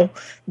bell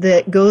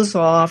that goes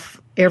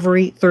off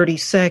every 30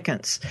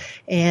 seconds.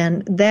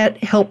 And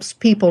that helps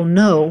people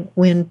know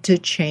when to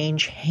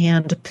change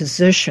hand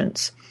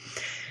positions.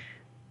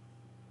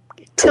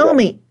 Tell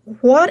me,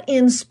 what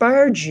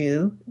inspired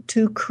you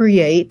to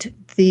create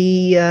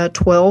the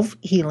 12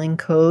 Healing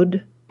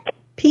Code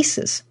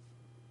pieces?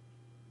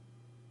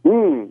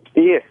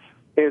 Yes,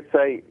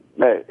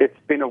 it's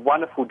been a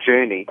wonderful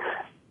journey,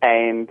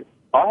 and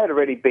I had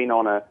already been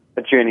on a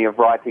journey of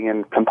writing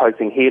and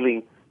composing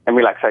healing and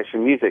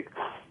relaxation music,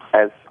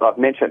 as I've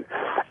mentioned.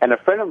 And a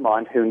friend of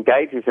mine who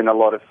engages in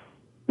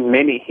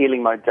many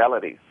healing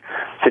modalities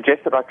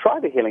suggested I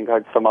try the healing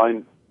codes for my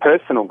own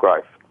personal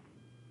growth.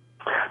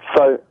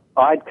 So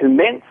I'd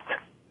commenced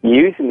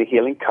using the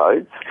healing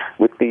codes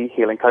with the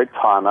healing code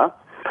timer.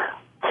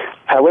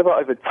 However,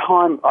 over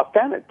time, I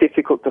found it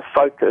difficult to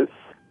focus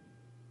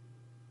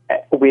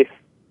with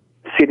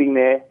sitting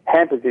there,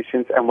 hand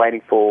positions, and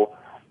waiting for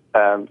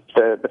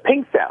the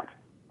ping sound.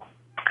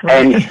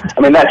 And,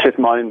 that's just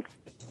my own...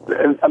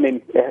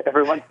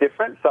 everyone's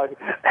different. So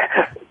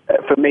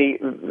for me,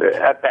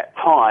 at that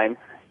time,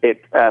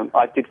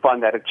 I did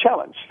find that a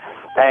challenge.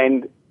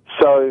 And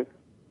so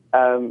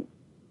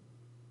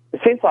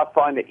since I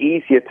find it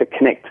easier to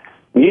connect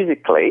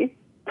musically,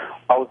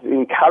 I was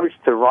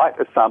encouraged to write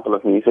a sample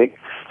of music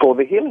for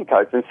the healing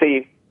codes and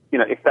see,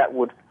 if that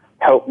would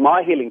help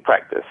my healing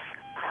practice.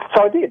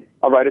 So I did.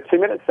 I wrote a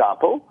 2-minute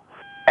sample,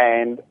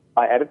 and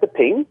I added the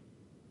ping,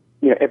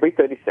 every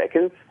 30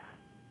 seconds,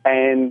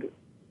 and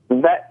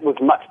that was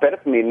much better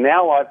for me.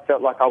 Now I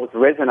felt like I was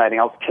resonating.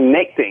 I was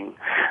connecting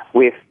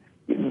with,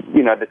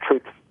 the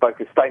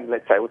truth-focused statement,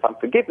 let's say, with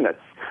unforgiveness.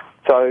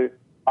 So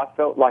I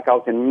felt like I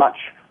was in much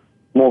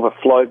more of a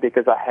flow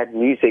because I had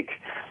music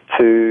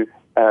to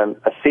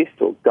assist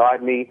or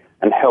guide me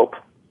and help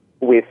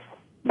with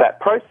that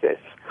process.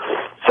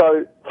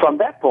 So from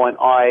that point,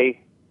 I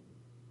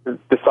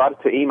decided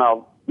to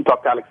email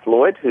Dr. Alex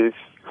Lloyd, who's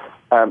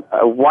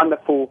a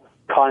wonderful,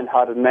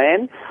 kind-hearted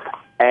man,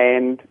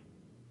 and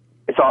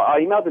so I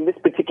emailed him this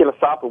particular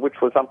sample,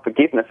 which was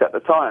unforgiveness at the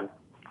time.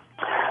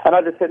 And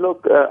I just said,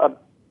 look,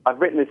 I've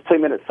written this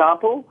 2-minute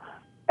sample,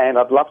 and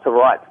I'd love to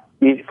write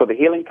music for the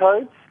healing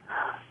codes,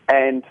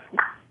 and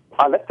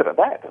I left it at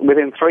that.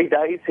 Within 3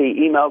 days,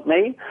 he emailed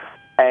me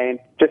and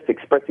just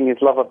expressing his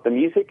love of the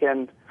music,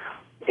 and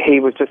he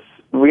was just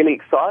really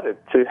excited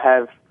to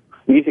have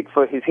music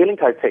for his healing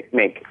code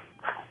technique.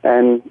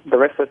 And the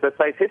rest, as I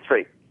say, is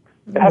history.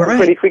 It happened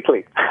pretty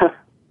quickly.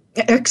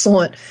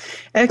 Excellent.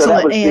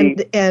 So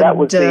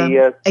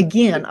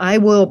again, I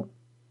will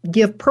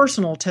give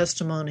personal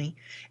testimony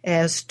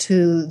as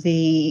to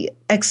the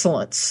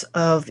excellence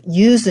of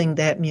using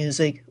that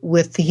music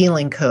with the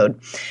healing code.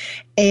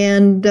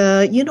 And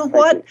you know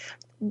what?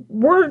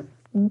 We're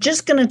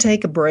just going to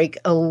take a break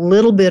a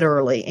little bit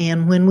early.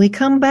 And when we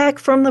come back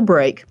from the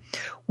break,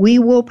 we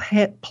will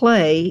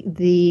play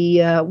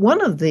the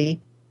one of the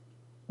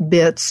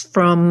bits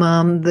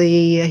from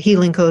the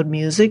Healing Code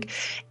music,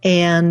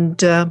 and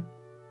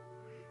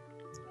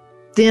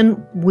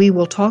then we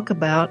will talk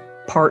about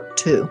part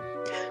 2.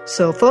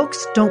 So,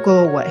 folks, don't go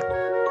away.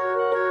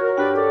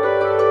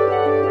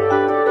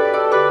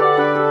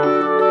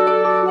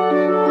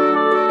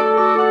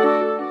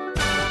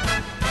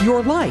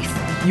 Your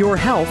life, your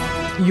health,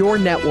 your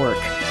network.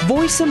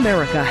 Voice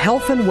America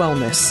Health and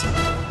Wellness.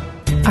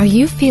 Are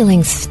you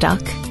feeling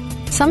stuck?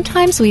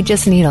 Sometimes we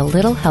just need a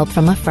little help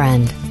from a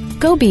friend.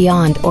 Go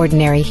beyond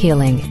ordinary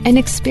healing and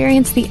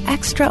experience the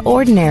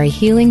extraordinary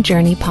healing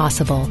journey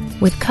possible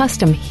with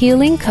custom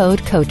Healing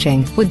Code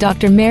coaching with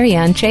Dr.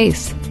 Marianne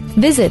Chase.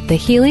 Visit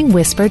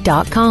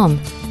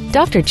thehealingwhisper.com.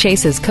 Dr.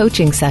 Chase's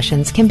coaching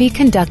sessions can be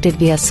conducted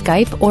via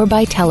Skype or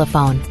by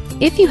telephone.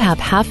 If you have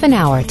half an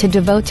hour to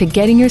devote to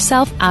getting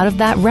yourself out of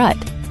that rut,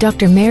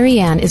 Dr.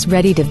 Marianne is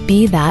ready to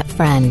be that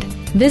friend.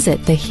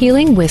 Visit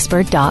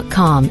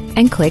thehealingwhisper.com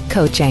and click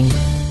coaching.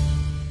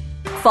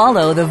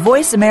 Follow the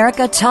Voice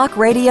America Talk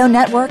Radio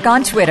Network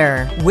on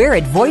Twitter. We're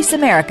at Voice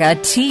America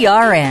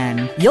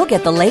TRN. You'll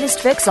get the latest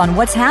fix on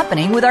what's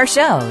happening with our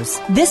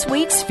shows, this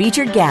week's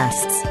featured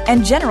guests,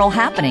 and general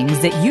happenings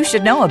that you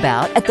should know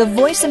about at the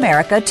Voice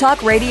America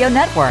Talk Radio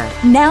Network.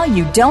 Now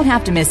you don't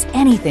have to miss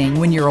anything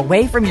when you're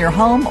away from your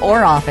home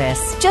or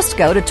office. Just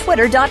go to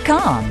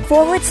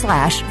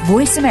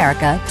twitter.com/Voice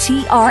America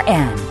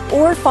TRN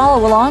or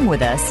follow along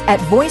with us at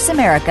Voice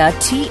America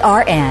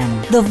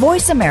TRN, the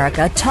Voice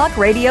America Talk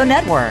Radio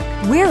Network.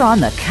 We're on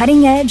the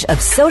cutting edge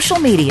of social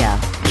media.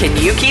 Can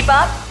you keep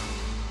up?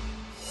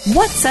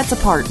 What sets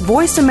apart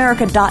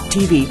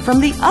VoiceAmerica.tv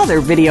from the other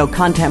video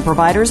content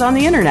providers on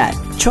the Internet?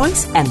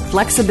 Choice and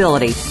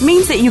flexibility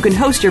means that you can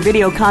host your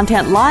video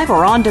content live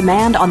or on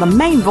demand on the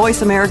main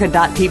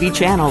VoiceAmerica.tv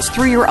channels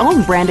through your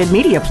own branded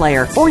media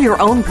player or your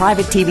own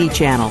private TV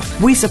channel.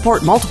 We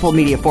support multiple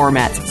media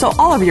formats, so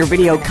all of your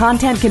video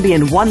content can be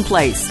in one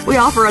place. We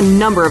offer a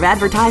number of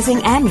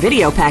advertising and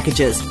video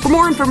packages. For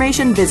more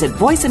information, visit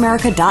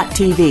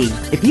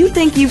VoiceAmerica.tv. If you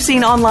think you've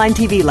seen online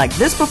TV like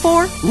this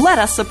before, let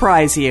us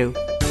surprise you.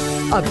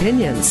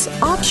 Opinions,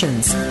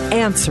 options,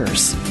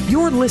 answers.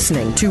 You're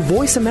listening to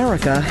Voice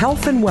America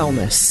Health and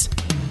Wellness.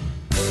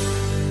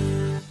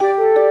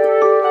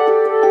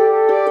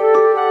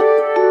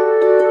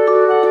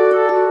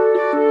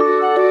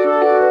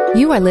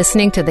 You are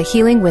listening to The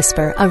Healing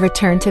Whisper, A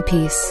Return to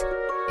Peace.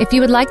 If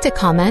you would like to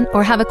comment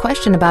or have a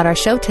question about our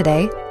show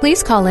today,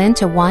 please call in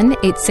to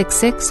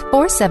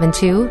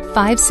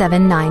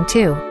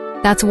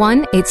 1-866-472-5792. That's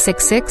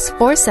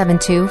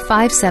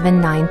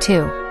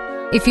 1-866-472-5792.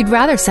 If you'd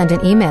rather send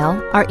an email,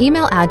 our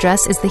email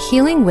address is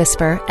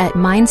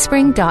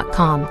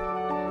thehealingwhisper@mindspring.com.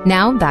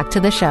 Now back to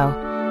the show.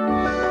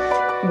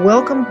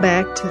 Welcome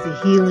back to the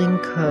Healing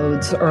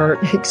Codes,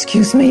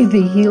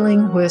 the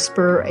Healing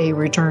Whisper, A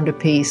Return to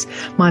Peace.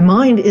 My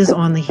mind is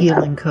on the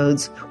Healing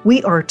Codes.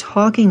 We are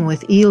talking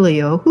with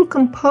Elio, who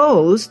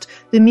composed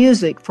the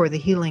music for the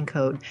Healing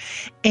Code.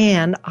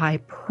 And I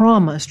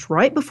promised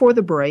right before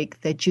the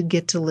break that you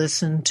get to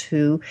listen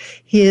to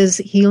his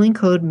Healing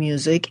Code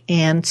music.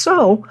 And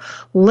so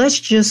let's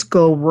just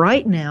go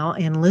right now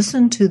and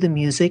listen to the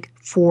music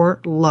for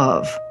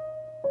Love.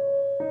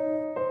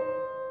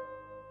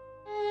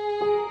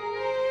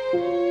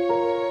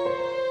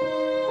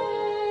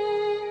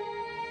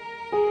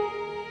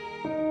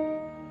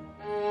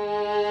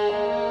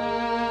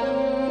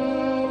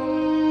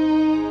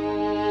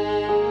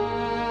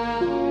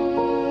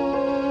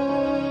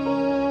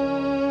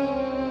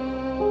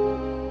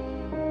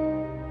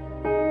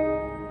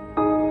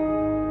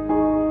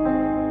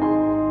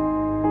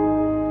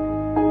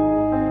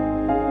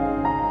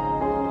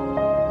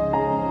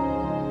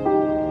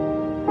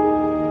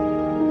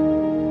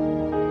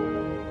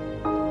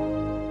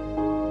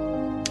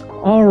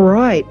 All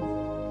right.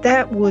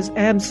 That was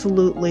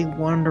absolutely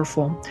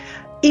wonderful.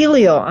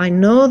 Elio, I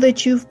know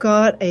that you've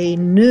got a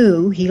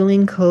new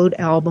Healing Code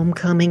album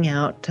coming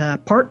out,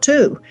 part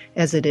 2,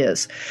 as it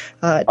is.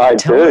 I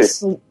do.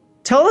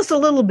 Tell us a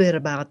little bit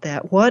about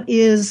that. What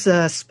is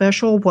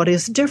special? What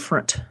is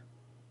different?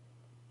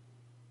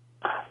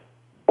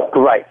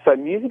 Great. So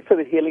Music for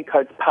the Healing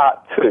Codes Part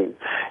 2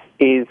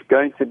 is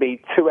going to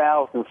be 2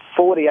 hours and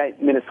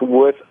 48 minutes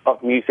worth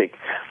of music,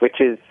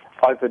 which is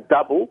over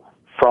double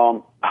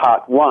from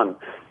Part 1.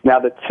 Now,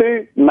 the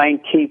two main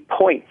key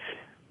points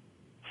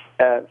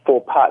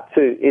for Part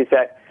 2 is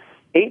that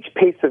each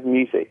piece of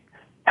music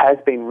has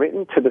been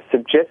written to the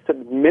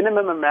suggested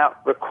minimum amount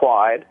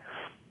required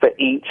for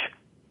each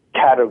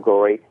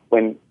category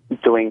when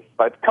doing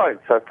both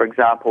codes. So, for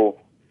example,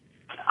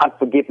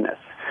 unforgiveness.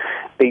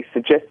 The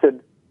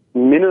suggested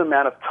minimum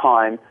amount of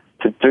time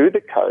to do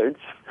the codes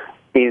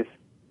is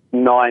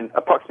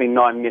approximately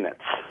 9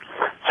 minutes.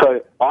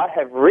 So I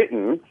have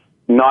written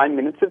 9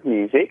 minutes of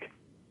music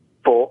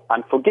for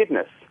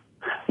unforgiveness.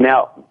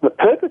 Now, the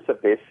purpose of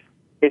this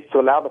is to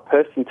allow the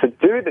person to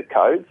do the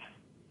codes,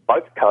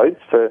 both codes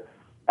for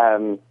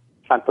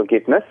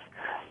unforgiveness,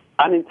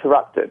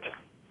 uninterrupted,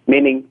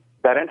 meaning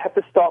they don't have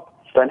to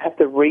stop, don't have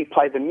to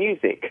replay the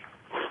music.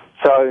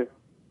 So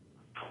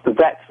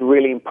that's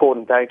really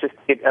important.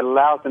 It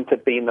allows them to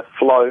be in the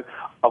flow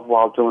of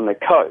while doing the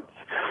codes.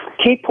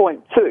 Key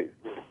point 2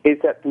 is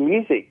that the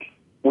music,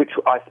 which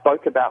I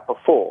spoke about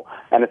before,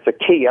 and it's a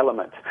key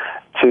element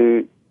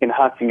to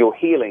enhancing your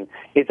healing,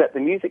 is that the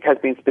music has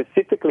been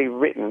specifically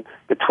written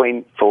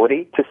between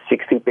 40 to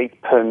 60 beats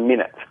per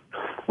minute,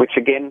 which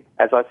again,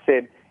 as I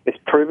said, is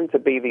proven to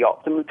be the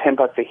optimum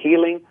tempo for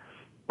healing,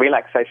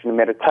 relaxation and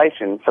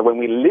meditation. So when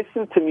we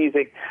listen to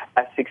music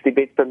at 60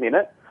 beats per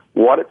minute,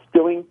 what it's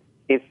doing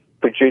is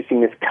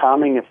producing this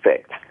calming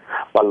effect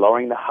by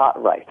lowering the heart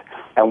rate.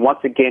 And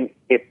once again,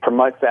 it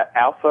promotes that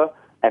alpha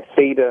and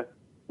theta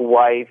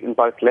wave in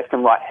both left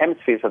and right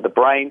hemispheres of the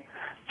brain.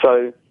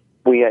 So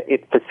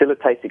it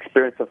facilitates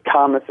experience of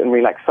calmness and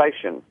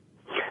relaxation.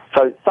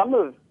 So some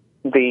of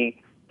the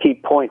key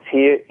points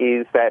here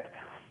is that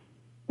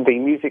the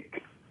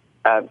music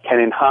can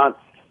enhance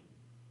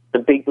the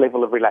deep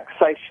level of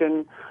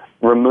relaxation,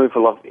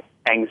 removal of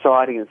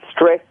anxiety and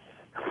stress.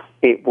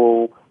 It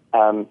will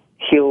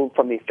heal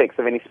from the effects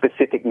of any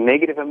specific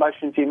negative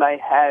emotions you may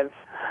have.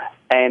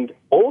 And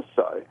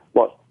also,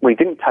 what we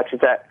didn't touch is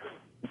that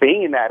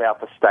being in that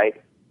alpha state,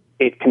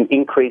 it can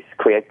increase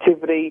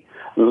creativity,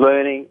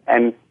 learning,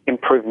 and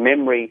improve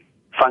memory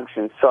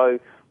function. So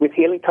with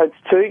Healing Codes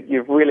 2,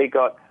 you've really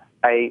got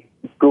a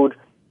good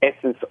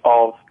essence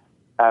of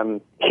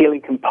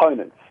healing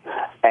components,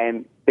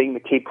 and being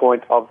the key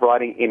point of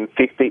writing in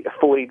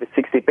 40 to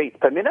 60 beats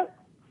per minute.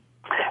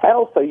 And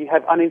also you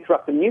have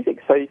uninterrupted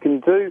music, so you can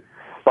do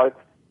both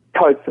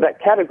codes for that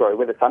category,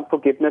 whether it's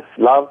unforgiveness,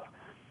 love,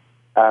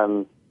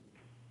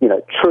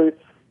 truth,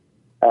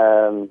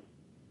 and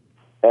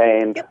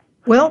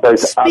well,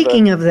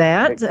 speaking of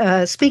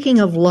that, speaking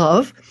of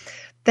love,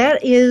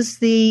 that is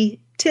the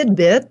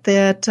tidbit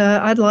that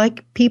I'd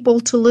like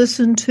people to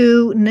listen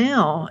to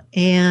now.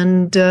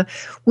 And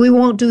we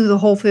won't do the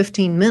whole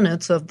 15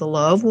 minutes of the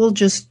love. We'll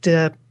just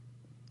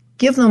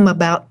give them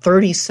about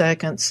 30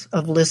 seconds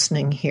of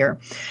listening here.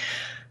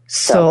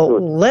 So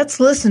let's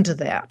listen to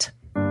that.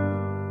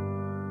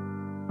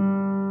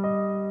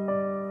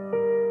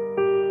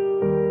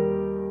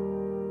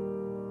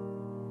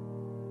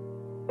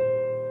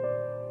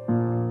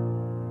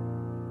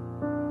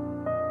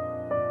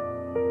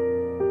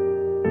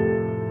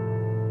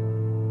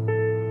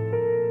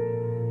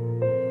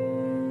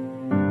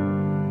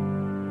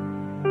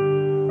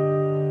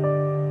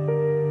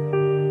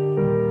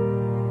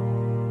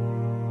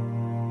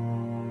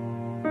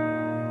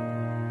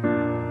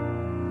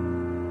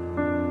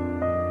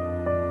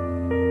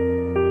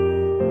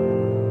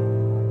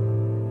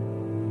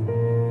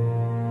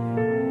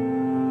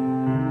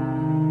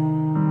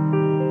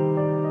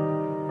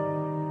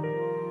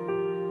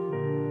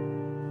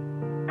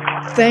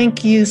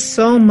 Thank you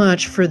so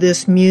much for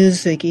this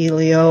music,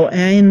 Elio,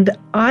 and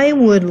I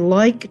would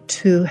like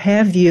to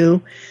have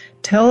you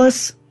tell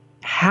us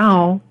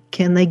how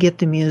can they get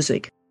the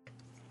music.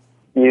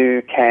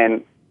 You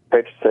can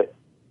purchase it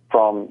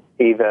from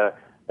either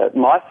at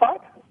my site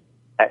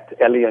at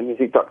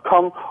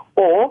eliomusic.com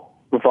or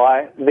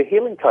via the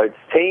Healing Codes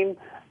team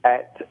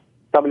at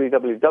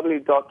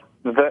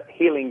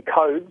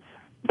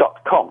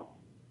www.thehealingcodes.com.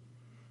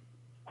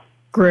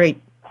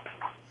 Great.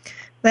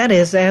 That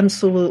is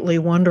absolutely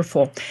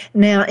wonderful.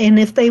 Now, and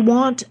if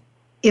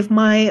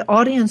my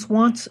audience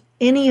wants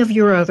any of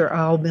your other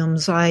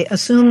albums, I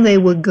assume they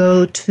would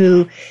go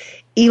to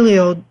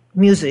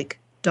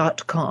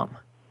eliomusic.com.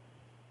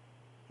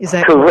 Is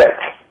that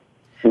correct?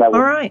 All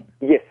right.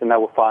 Yes, and they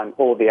will find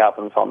all the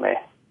albums on there.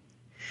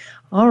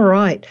 All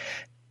right.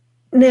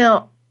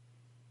 Now,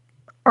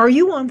 are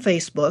you on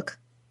Facebook?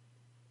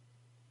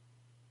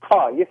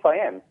 Oh, yes, I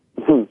am.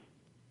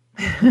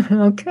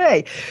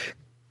 Okay.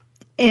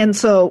 And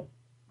so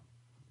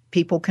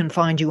people can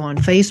find you on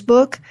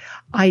Facebook.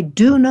 I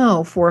do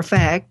know for a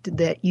fact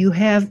that you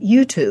have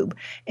YouTube,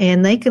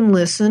 and they can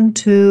listen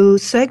to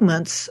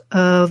segments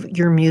of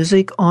your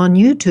music on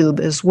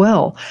YouTube as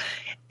well.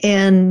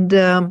 And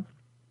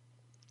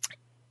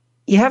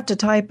you have to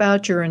type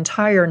out your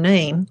entire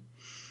name,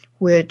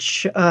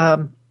 which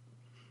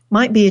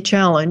might be a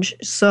challenge.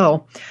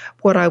 So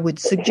what I would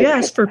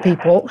suggest for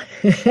people,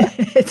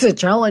 it's a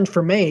challenge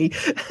for me.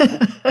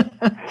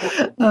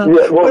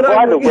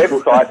 By the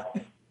website,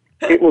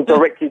 it will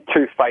direct you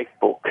to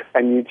Facebook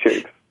and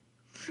YouTube.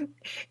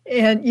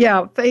 And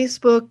yeah,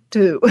 Facebook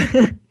too.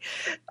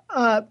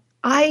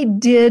 I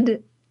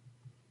did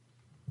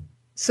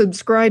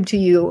subscribe to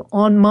you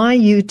on my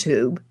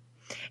YouTube.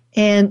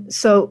 And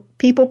so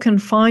people can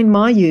find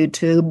my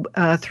YouTube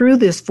through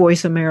this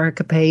Voice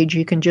America page.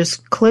 You can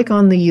just click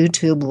on the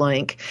YouTube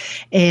link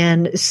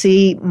and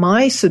see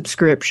my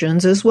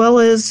subscriptions as well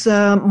as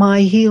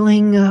my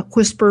Healing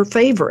Whisper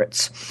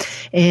favorites.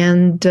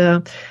 And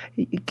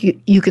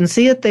you can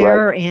see it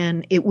there, right.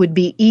 And it would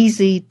be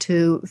easy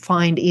to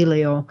find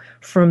Elio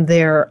from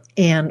there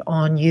and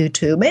on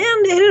YouTube.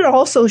 And it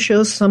also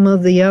shows some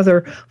of the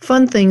other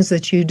fun things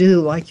that you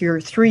do, like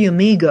your Three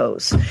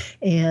Amigos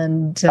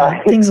and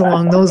things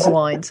along those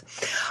lines.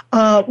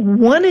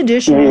 One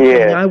additional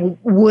thing I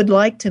would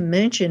like to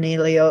mention,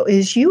 Elio,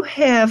 is you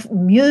have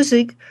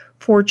music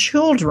for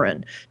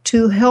children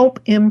to help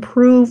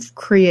improve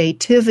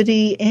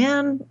creativity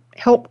and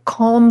help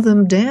calm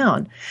them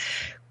down.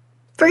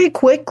 Very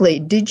quickly,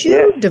 did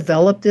you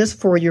develop this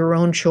for your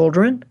own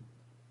children?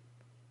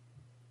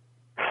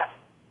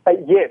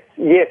 Yes.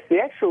 The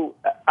actual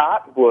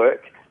artwork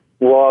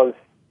was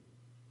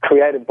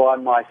created by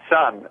my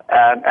son.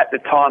 At the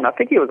time, I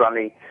think he was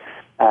only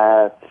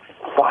 5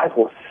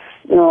 or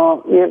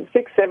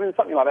 6, 7,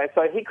 something like that.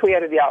 So he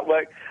created the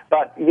artwork.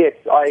 But yes,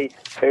 I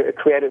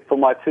created for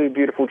my two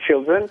beautiful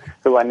children,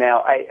 who are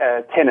now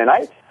 10 and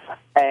 8.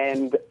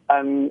 And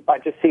I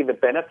just see the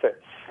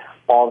benefits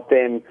of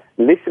them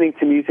listening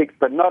to music,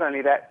 but not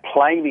only that,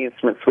 playing the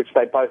instruments, which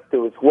they both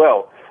do as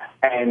well.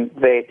 And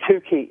they're two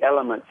key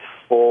elements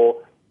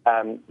for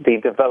the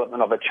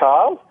development of a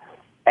child,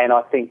 and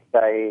I think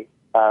they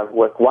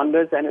work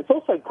wonders. And it's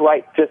also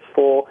great just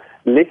for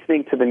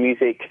listening to the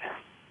music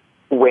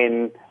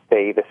when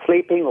they're either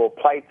sleeping or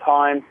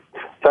playtime.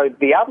 So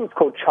the album's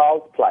called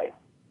Child's Play,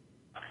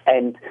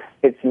 and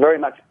it's very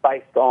much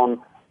based on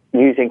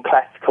using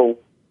classical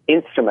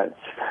instruments.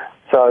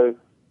 So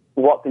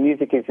what the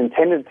music is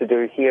intended to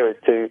do here is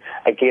to,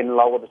 again,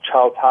 lower the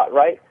child's heart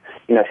rate,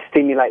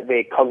 stimulate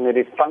their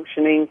cognitive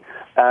functioning,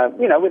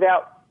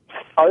 without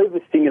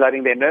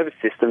overstimulating their nervous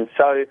system.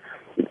 So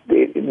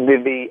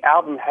the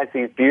album has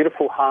these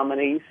beautiful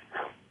harmonies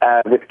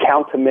with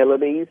counter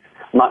melodies,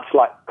 much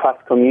like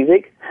classical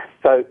music.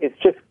 So it's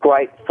just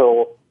great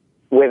for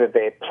whether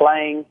they're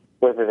playing,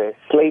 whether they're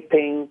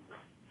sleeping,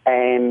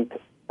 and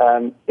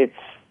it's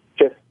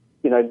just,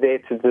 there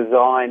to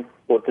design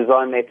or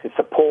designed there to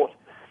support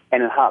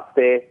and enhance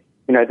their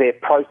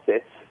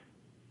process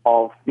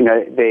of,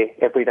 their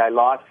everyday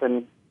life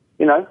and,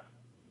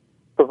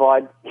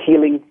 provide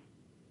healing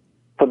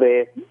for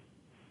their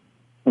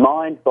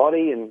mind,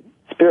 body, and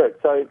spirit.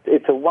 So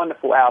it's a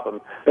wonderful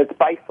album that's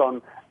based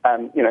on,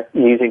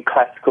 using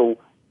classical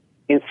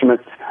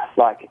instruments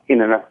like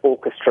in an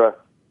orchestra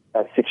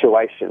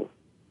situation.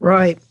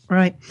 Right.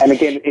 And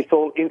again, it's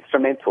all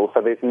instrumental,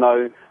 so there's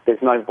no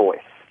voice.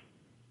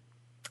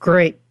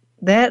 Great.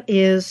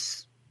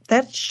 That's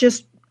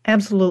just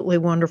absolutely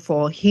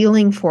wonderful.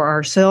 Healing for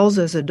ourselves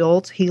as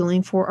adults,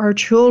 healing for our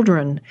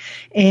children.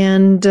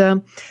 And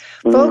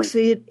folks,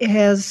 it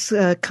has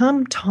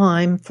come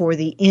time for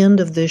the end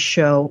of this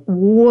show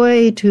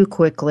way too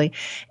quickly.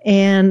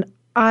 And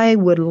I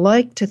would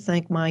like to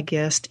thank my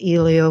guest,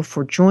 Elio,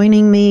 for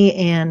joining me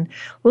and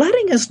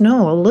letting us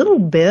know a little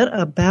bit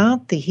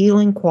about the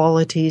healing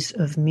qualities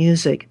of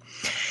music.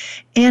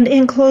 And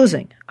in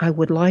closing, I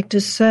would like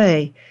to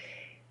say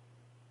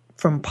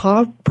from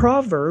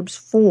Proverbs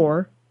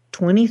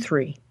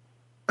 4:23,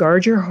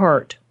 guard your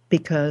heart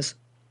because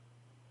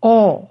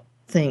all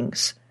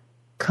things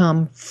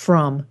come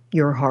from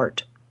your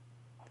heart.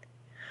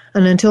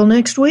 And until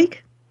next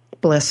week,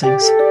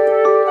 blessings.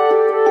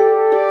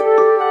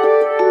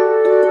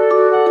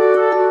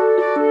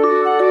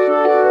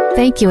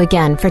 Thank you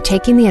again for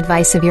taking the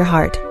advice of your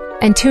heart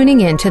and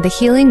tuning in to the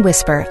Healing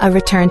Whisper, A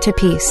Return to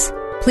Peace.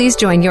 Please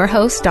join your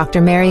host,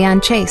 Dr.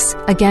 Marianne Chase,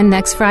 again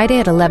next Friday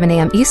at 11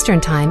 a.m. Eastern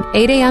Time,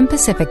 8 a.m.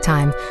 Pacific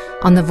Time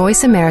on the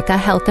Voice America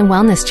Health and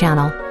Wellness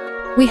Channel.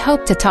 We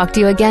hope to talk to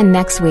you again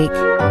next week.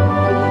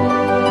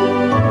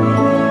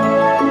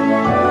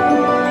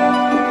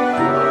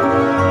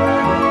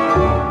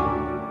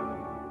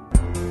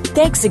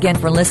 Thanks again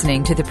for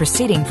listening to the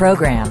preceding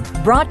program,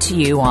 brought to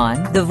you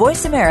on the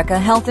Voice America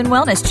Health and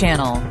Wellness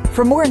Channel.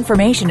 For more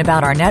information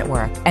about our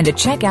network and to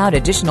check out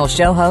additional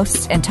show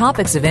hosts and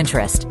topics of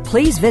interest,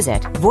 please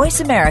visit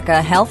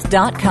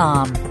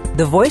voiceamericahealth.com.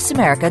 The Voice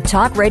America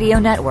Talk Radio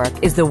Network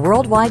is the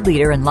worldwide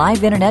leader in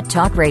live Internet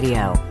talk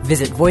radio.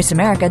 Visit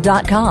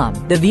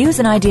voiceamerica.com. The views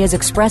and ideas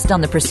expressed on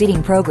the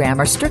preceding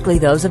program are strictly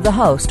those of the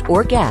host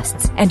or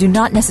guests and do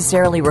not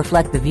necessarily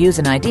reflect the views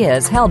and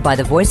ideas held by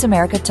the Voice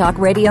America Talk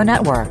Radio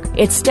Network,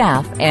 its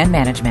staff, and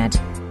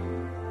management.